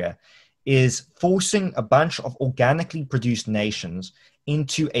Nigeria, is forcing a bunch of organically produced nations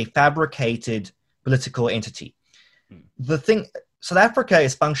into a fabricated political entity. The thing, South Africa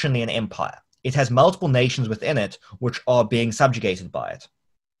is functionally an empire. It has multiple nations within it which are being subjugated by it.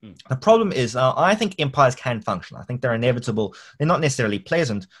 The problem is, I think empires can function. I think they're inevitable. They're not necessarily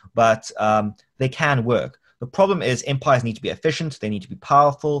pleasant, but they can work. The problem is empires need to be efficient. They need to be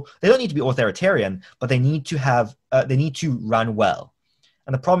powerful. They don't need to be authoritarian, but they need to run well.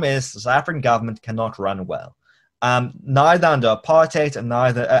 And the problem is the South African government cannot run well. Neither under apartheid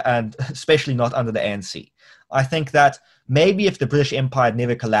and especially not under the ANC. I think that maybe if the British Empire had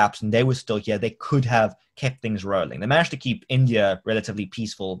never collapsed and they were still here, they could have kept things rolling. They managed to keep India relatively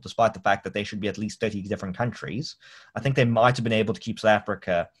peaceful, despite the fact that they should be at least 30 different countries. I think they might have been able to keep South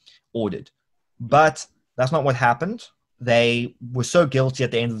Africa ordered. But that's not what happened. They were so guilty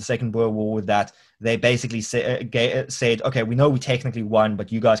at the end of the Second World War that they basically said, okay, we know we technically won,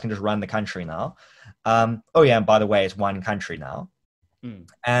 but you guys can just run the country now. And by the way, it's one country now.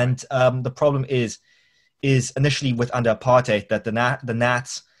 And the problem is initially with under apartheid that the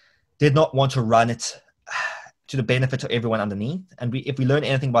Nats did not want to run it to the benefit of everyone underneath. And if we learn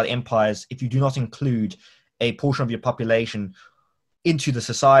anything about empires, if you do not include a portion of your population into the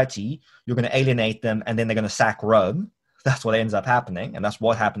society, you're going to alienate them, and then they're going to sack Rome. That's what ends up happening, and that's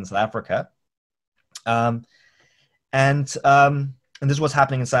what happened in South Africa. And this is what's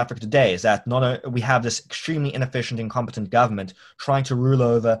happening in South Africa today, is that we have this extremely inefficient, incompetent government trying to rule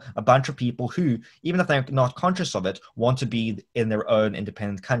over a bunch of people who, even if they're not conscious of it, want to be in their own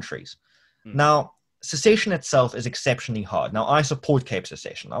independent countries. Now, secession itself is exceptionally hard. Now, I support Cape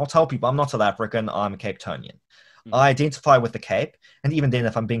secession. I'll tell people I'm not South African, I'm a Cape Townian. I identify with the Cape, and even then,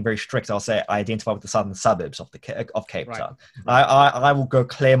 if I'm being very strict, I'll say I identify with the southern suburbs of Cape Town. I will go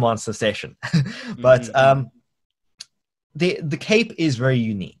Claremont secession. But the Cape is very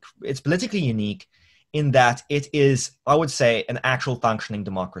unique. It's politically unique in that it is, I would say, an actual functioning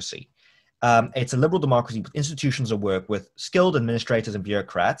democracy. It's a liberal democracy with institutions of work, with skilled administrators and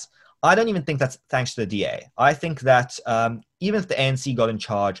bureaucrats. I don't even think that's thanks to the DA. I think that even if the ANC got in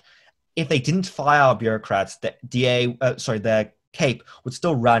charge, if they didn't fire our bureaucrats, the Cape would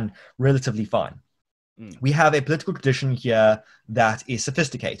still run relatively fine. We have a political tradition here that is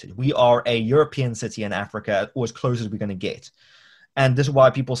sophisticated. We are a European city in Africa, or as close as we're going to get. And this is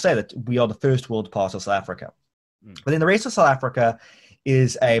why people say that we are the first world part of South Africa. But then the rest of South Africa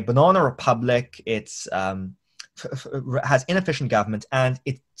is a banana republic. It's has inefficient government, and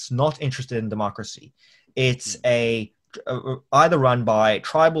it's not interested in democracy. It's either run by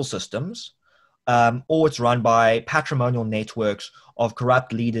tribal systems, or it's run by patrimonial networks of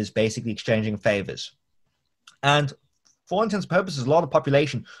corrupt leaders basically exchanging favors. And for all intents and purposes, a lot of the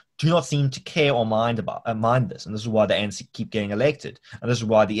population do not seem to care or mind this. And this is why the ANC keep getting elected. And this is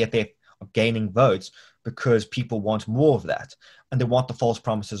why the EFF are gaining votes, because people want more of that. And they want the false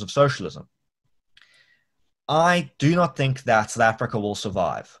promises of socialism. I do not think that South Africa will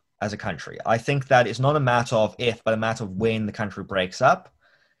survive as a country. I think that it's not a matter of if, but a matter of when the country breaks up.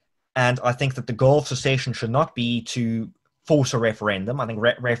 And I think that the goal of secession should not be to force a referendum. I think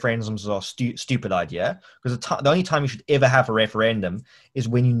referendums are a stupid idea, because the only time you should ever have a referendum is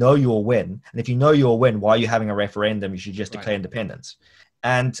when you know you'll win. And if you know you'll win, why are you having a referendum? You should just declare independence.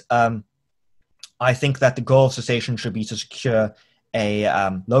 And I think that the goal of secession should be to secure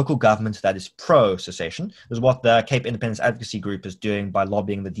a local government that is pro-secession. This is what the Cape Independence Advocacy Group is doing by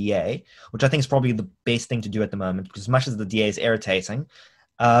lobbying the DA, which I think is probably the best thing to do at the moment, because as much as the DA is irritating,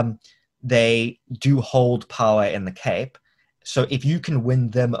 they do hold power in the Cape. So if you can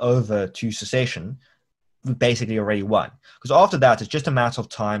win them over to secession, basically already won. Because after that, it's just a matter of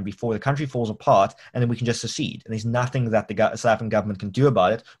time before the country falls apart, and then we can just secede. And there's nothing that the South African government can do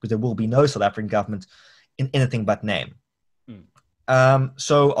about it, because there will be no South African government in anything but name.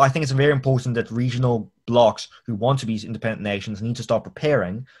 So I think it's very important that regional blocs who want to be independent nations need to start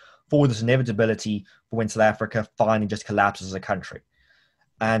preparing for this inevitability for when South Africa finally just collapses as a country.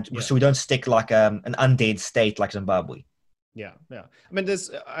 And so we don't stick like an undead state like Zimbabwe. Yeah. I mean,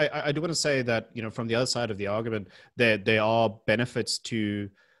 I do want to say that, from the other side of the argument, there are benefits to,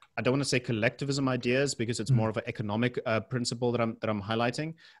 I don't want to say collectivism ideas, because it's more of an economic principle that I'm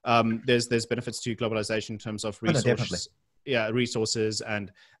highlighting. There's benefits to globalization in terms of resources. Resources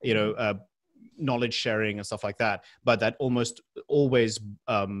and, knowledge sharing and stuff like that. But that almost always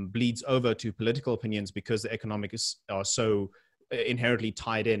bleeds over to political opinions, because the economics are so inherently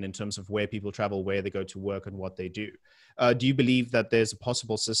tied in terms of where people travel, where they go to work, and what they do. Do you believe that there's a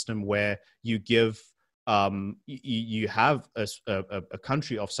possible system where you give you have a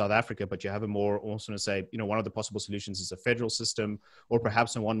country of South Africa, but you have a more, also to say, one of the possible solutions is a federal system, or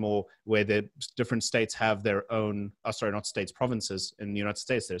perhaps one more where the different states have their own, not states, provinces in the United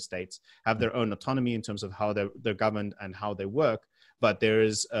States, their states have their own autonomy in terms of how they're governed and how they work, but there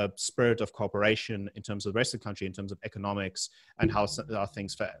is a spirit of cooperation in terms of the rest of the country, in terms of economics and how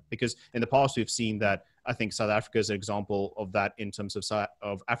things fare. Because in the past, we've seen that, I think South Africa is an example of that in terms of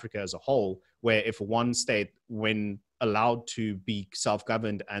Africa as a whole, where if one state, when allowed to be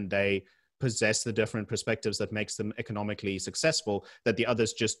self-governed and they possess the different perspectives that makes them economically successful, that the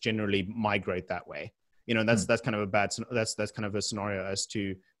others just generally migrate that way. That's kind of that's kind of a scenario as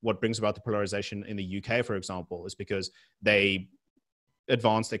to what brings about the polarization in the UK, for example, is because they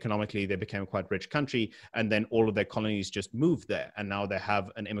advanced economically, they became a quite rich country, and then all of their colonies just moved there, and now they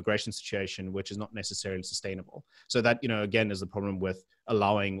have an immigration situation which is not necessarily sustainable. So that, again, is the problem with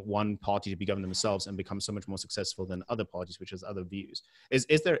allowing one party to be governed themselves and become so much more successful than other parties, which has other views.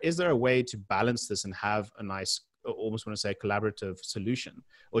 Is there a way to balance this and have a nice, almost want to say, collaborative solution,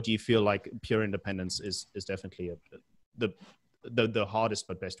 or do you feel like pure independence is definitely the hardest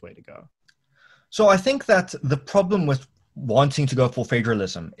but best way to go? So I think that the problem with wanting to go for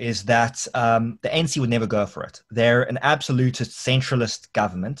federalism is that the ANC would never go for it. They're an absolutist centralist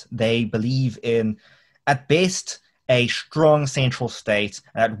government. They believe in, at best, a strong central state,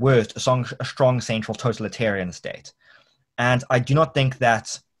 and at worst, a strong central totalitarian state. And I do not think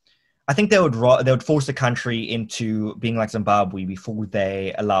that. I think they would force the country into being like Zimbabwe before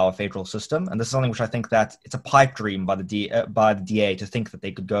they allow a federal system. And this is something which I think that it's a pipe dream by the DA to think that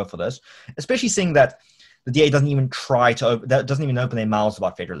they could go for this, especially seeing that the DA doesn't even open their mouths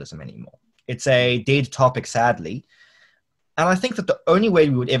about federalism anymore. It's a dead topic, sadly. And I think that the only way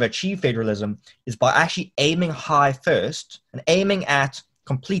we would ever achieve federalism is by actually aiming high first and aiming at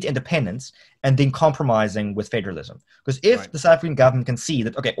complete independence and then compromising with federalism. Because if the South African government can see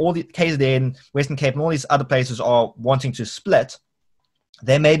that, okay, all the KZN, Western Cape, and all these other places are wanting to split,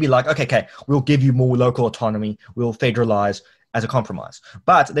 they may be like, okay, we'll give you more local autonomy, we'll federalize as a compromise.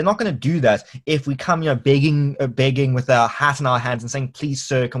 But they're not going to do that if we come, begging with our hat in our hands and saying, please,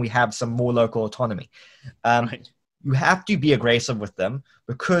 sir, can we have some more local autonomy? You have to be aggressive with them,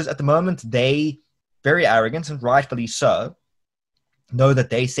 because at the moment they, very arrogant and rightfully so, know that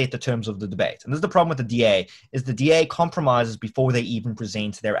they set the terms of the debate. And this is the problem with the DA, is the DA compromises before they even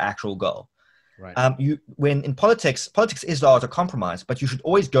present their actual goal. Right. When in politics is the art of compromise, but you should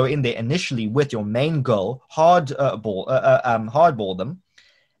always go in there initially with your main goal, hardball them,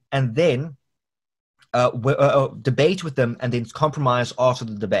 and then debate with them, and then compromise after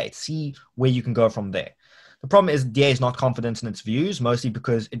the debate. See where you can go from there. The problem is the DA is not confident in its views, mostly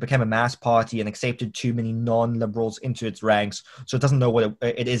because it became a mass party and accepted too many non-liberals into its ranks, so it doesn't know what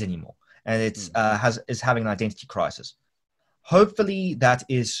it is anymore, and it's is having an identity crisis. Hopefully that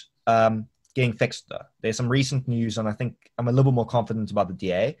is getting fixed, though. There's some recent news, and I think I'm a little bit more confident about the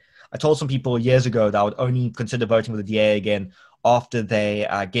DA. I told some people years ago that I would only consider voting with the DA again after they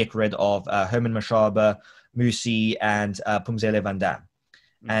get rid of Herman Mashaba, Musi, and Phumzile Van Dam.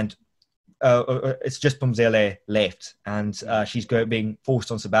 And it's just Phumzile left, and she's being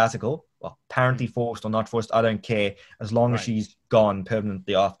forced on sabbatical. Well, apparently forced or not forced, I don't care, as long as she's gone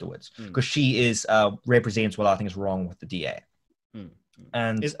permanently afterwards, because she is represents what I think is wrong with the DA.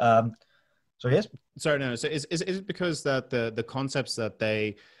 And so yes. Sorry, no. So is it because that the concepts that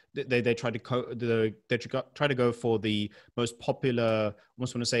they try to go for the most popular,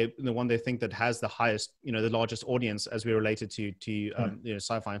 almost want to say the one they think that has the highest, the largest audience as we related to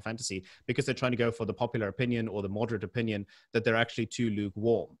sci-fi and fantasy, because they're trying to go for the popular opinion or the moderate opinion, that they're actually too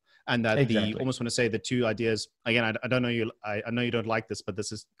lukewarm. and that the Exactly. almost want to say the two ideas again. I don't know you. I know you don't like this, but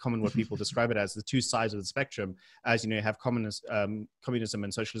this is common what people describe it as the two sides of the spectrum. As you know, you have communism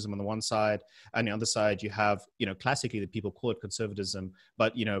and socialism on the one side, and the other side you have classically the people call it conservatism,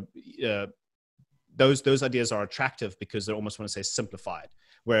 but those ideas are attractive because they almost want to say simplified,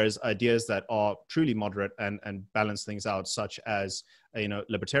 whereas ideas that are truly moderate and balance things out, such as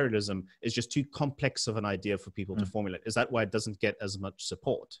libertarianism, is just too complex of an idea for people to formulate. Is that why it doesn't get as much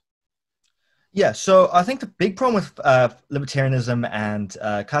support? Yeah, so I think the big problem with libertarianism and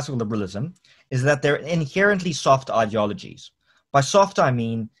classical liberalism is that they're inherently soft ideologies. By soft, I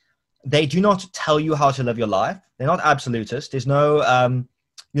mean they do not tell you how to live your life. They're not absolutist. There's no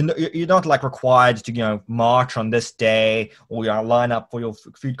you're not like required to march on this day or line up for your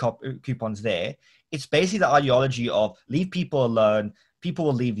food coupons there. It's basically the ideology of leave people alone, people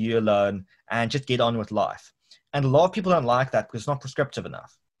will leave you alone, and just get on with life. And a lot of people don't like that because it's not prescriptive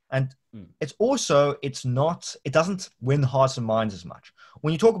enough. And it doesn't win hearts and minds as much.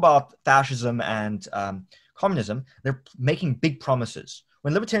 When you talk about fascism and communism, they're making big promises.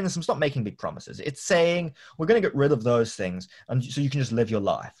 When libertarianism is not making big promises, it's saying we're going to get rid of those things, and so you can just live your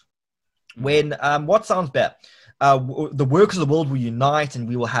life. When what sounds better? The workers of the world will unite, and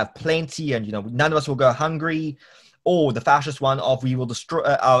we will have plenty, and none of us will go hungry. Or the fascist one of we will destroy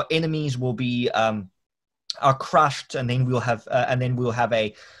our enemies will be are crushed, and then we'll have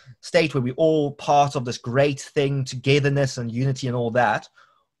a state where we're all part of this great thing, togetherness and unity and all that.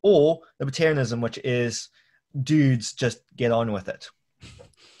 Or libertarianism, which is dudes just get on with it.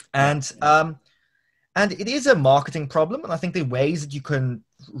 And it is a marketing problem, and I think there are ways that you can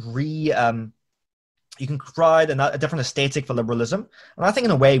provide a different aesthetic for liberalism. And I think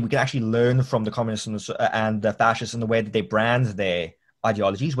in a way we can actually learn from the communists and the fascists in the way that they brand their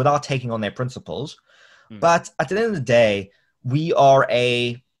ideologies without taking on their principles. But at the end of the day, we are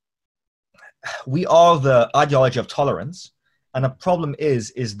the ideology of tolerance, and the problem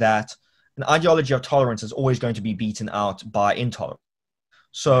is that an ideology of tolerance is always going to be beaten out by intolerance.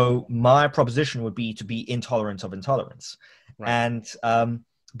 So my proposition would be to be intolerant of intolerance, and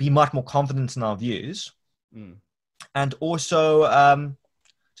be much more confident in our views, and also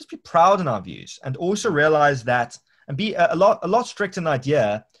just be proud in our views, and also realize that, and be a lot strict in the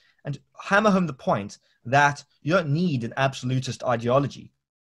idea, and hammer home the point that you don't need an absolutist ideologies.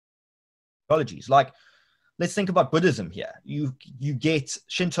 Like, let's think about Buddhism here. You get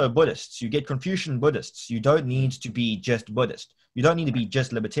Shinto Buddhists, you get Confucian Buddhists. You don't need to be just Buddhist. You don't need to be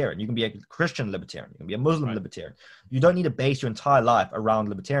just libertarian. You can be a Christian libertarian. You can be a Muslim libertarian. You don't need to base your entire life around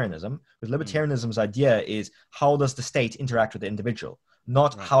libertarianism, because libertarianism's idea is how does the state interact with the individual,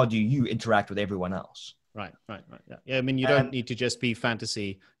 not how do you interact with everyone else. Right. Yeah. I mean, you don't need to just be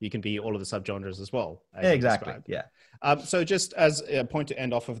fantasy. You can be all of the subgenres as well. Exactly. Yeah. So just as a point to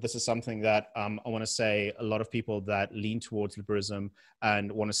end off of, this is something that I want to say a lot of people that lean towards liberalism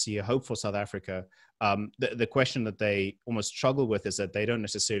and want to see a hope for South Africa, the question that they almost struggle with is that they don't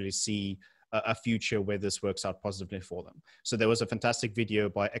necessarily see a future where this works out positively for them. So there was a fantastic video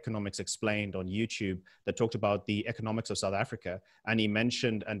by Economics Explained on YouTube that talked about the economics of South Africa. And he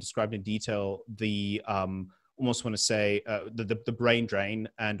mentioned and described in detail the almost want to say the brain drain,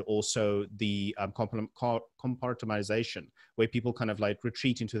 and also the compartmentalization, where people kind of like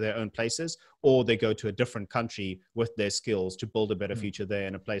retreat into their own places, or they go to a different country with their skills to build a better future there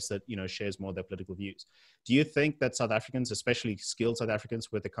in a place that shares more of their political views. Do you think that South Africans, especially skilled South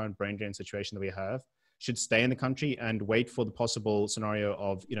Africans with the current brain drain situation that we have, should stay in the country and wait for the possible scenario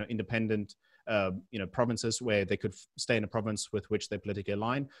of independent provinces where they could stay in a province with which they politically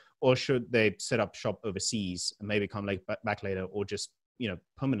align, or should they set up shop overseas and maybe come back later, or just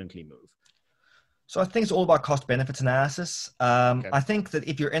permanently move? So I think it's all about cost benefits analysis. I think that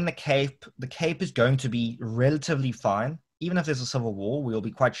if you're in the Cape is going to be relatively fine. Even if there's a civil war, we'll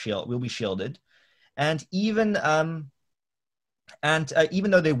be shielded. And even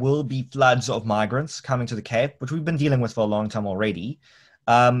even though there will be floods of migrants coming to the Cape, which we've been dealing with for a long time already,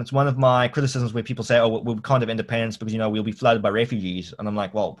 it's one of my criticisms where people say, "Oh, we can't have independence because we'll be flooded by refugees," and I'm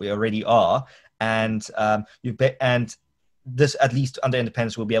like, "Well, we already are." And this, at least under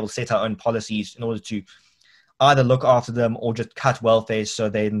independence, we'll be able to set our own policies in order to either look after them or just cut welfare, so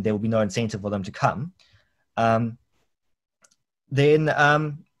then there will be no incentive for them to come. But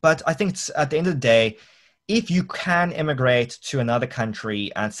I think it's, at the end of the day, if you can immigrate to another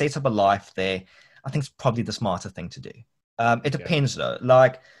country and set up a life there, I think it's probably the smarter thing to do. It depends though.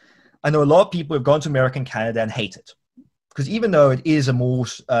 Like, I know a lot of people who've gone to America and Canada and hate it, because even though it is a more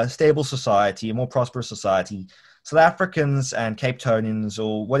stable society, a more prosperous society, South Africans and Cape Townians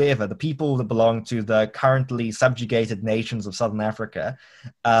or whatever, the people that belong to the currently subjugated nations of Southern Africa,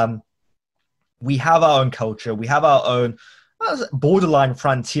 we have our own culture. We have our own borderline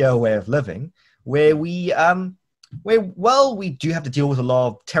frontier way of living, where we do have to deal with a lot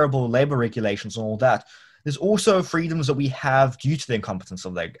of terrible labor regulations and all that. There's also freedoms that we have due to the incompetence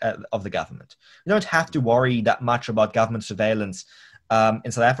of the government. We don't have to worry that much about government surveillance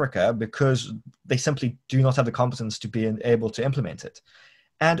in South Africa because they simply do not have the competence to be able to implement it.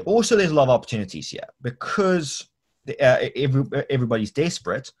 And also there's a lot of opportunities here because everybody's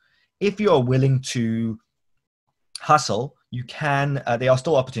desperate. If you are willing to hustle, you can. There are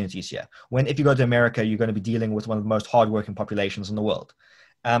still opportunities here. If you go to America, you're going to be dealing with one of the most hardworking populations in the world,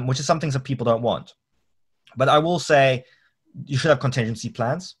 which is some things that people don't want. But I will say you should have contingency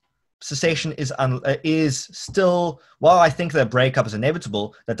plans. Secession is still, while I think that a breakup is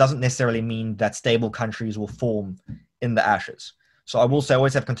inevitable, that doesn't necessarily mean that stable countries will form in the ashes. So I will say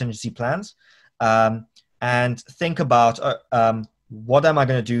always have contingency plans, and think about what am I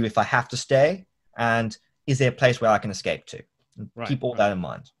going to do if I have to stay, and is there a place where I can escape to? Keep all that in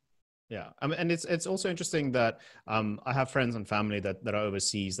mind. Yeah, and it's also interesting that I have friends and family that are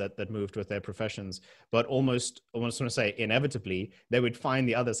overseas that moved with their professions, but almost I want to say inevitably they would find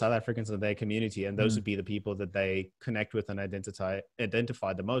the other South Africans in their community, and those would be the people that they connect with and identify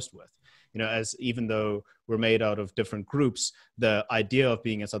the most with. As even though we're made out of different groups, the idea of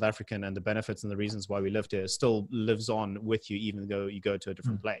being a South African and the benefits and the reasons why we lived here still lives on with you, even though you go to a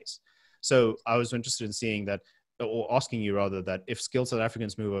different place. So I was interested in seeing that, or asking you rather, that if skilled South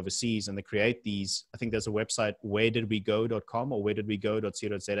Africans move overseas and they create these, I think there's a website, wheredidwego.com or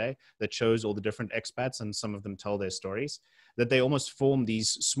wheredidwego.co.za, that shows all the different expats, and some of them tell their stories, that they almost form these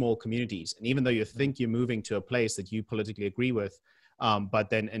small communities. And even though you think you're moving to a place that you politically agree with,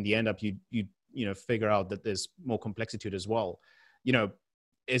 but then in the end up, you figure out that there's more complexity to it as well.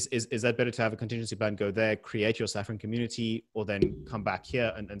 Is that better to have a contingency plan, go there, create your South African community, or then come back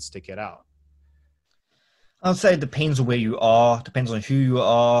here and stick it out? I'd say it depends on where you are, depends on who you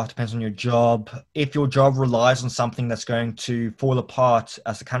are, depends on your job. If your job relies on something that's going to fall apart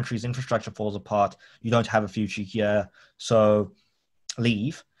as the country's infrastructure falls apart, you don't have a future here, so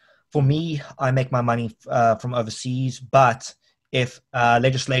leave. For me, I make my money from overseas, but if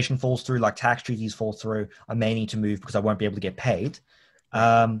legislation falls through, like tax treaties fall through, I may need to move because I won't be able to get paid.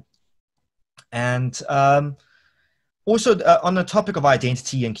 Also, on the topic of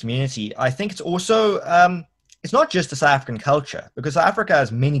identity and community, I think it's also it's not just the South African culture, because South Africa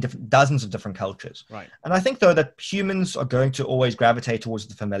has dozens of different cultures. Right. And I think, though, that humans are going to always gravitate towards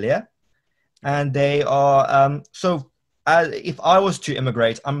the familiar. And they are, if I was to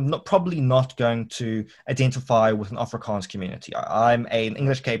immigrate, I'm probably not going to identify with an Afrikaans community. I'm an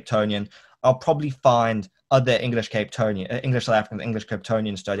English Cape Townian. I'll probably find other English South Africans, English Cape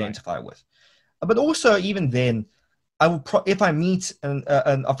Townians to identify with. But also, even then, I will if I meet an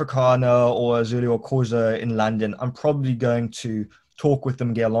Afrikaner or a Zulu or Xhosa in London, I'm probably going to talk with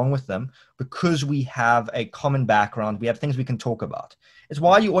them, get along with them, because we have a common background. We have things we can talk about. It's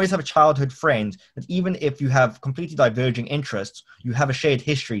why you always have a childhood friend, that even if you have completely diverging interests, you have a shared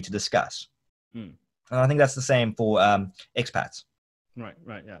history to discuss. And I think that's the same for expats. Right.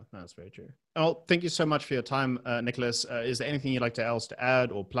 Yeah, that's very true. Well, thank you so much for your time, Nicholas. Is there anything you'd like else to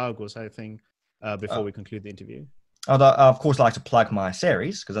add or plug or something before we conclude the interview? I'd of course like to plug my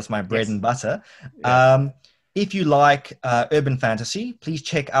series, because that's my bread and butter. Yeah. If you like urban fantasy, please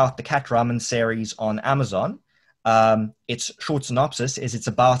check out the Cat Ramen series on Amazon. Its short synopsis is it's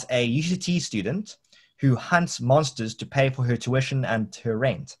about a UCT student who hunts monsters to pay for her tuition and her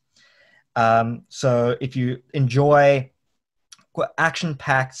rent. So if you enjoy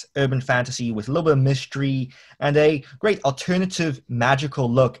action-packed urban fantasy with a little bit of mystery and a great alternative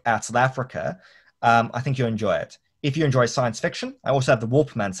magical look at South Africa, I think you'll enjoy it. If you enjoy science fiction, I also have the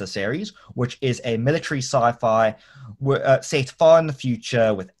Warpmancer series, which is a military sci-fi set far in the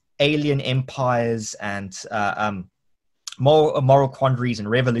future with alien empires and moral quandaries and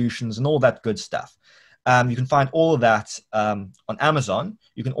revolutions and all that good stuff. You can find all of that on Amazon.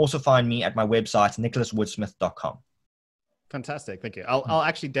 You can also find me at my website, nicholaswoodsmith.com. Fantastic. Thank you. I'll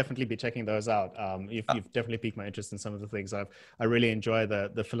actually definitely be checking those out. You've definitely piqued my interest in some of the things. I really enjoy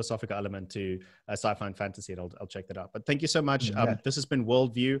the philosophical element to sci-fi and fantasy, and I'll check that out. But thank you so much. This has been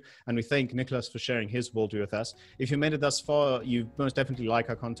Worldview, and we thank Nicholas for sharing his worldview with us. If you made it thus far, you most definitely like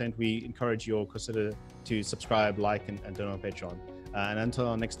our content. We encourage you or consider to subscribe, like, and donate on Patreon. And until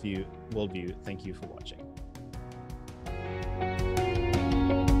our next Worldview, thank you for watching.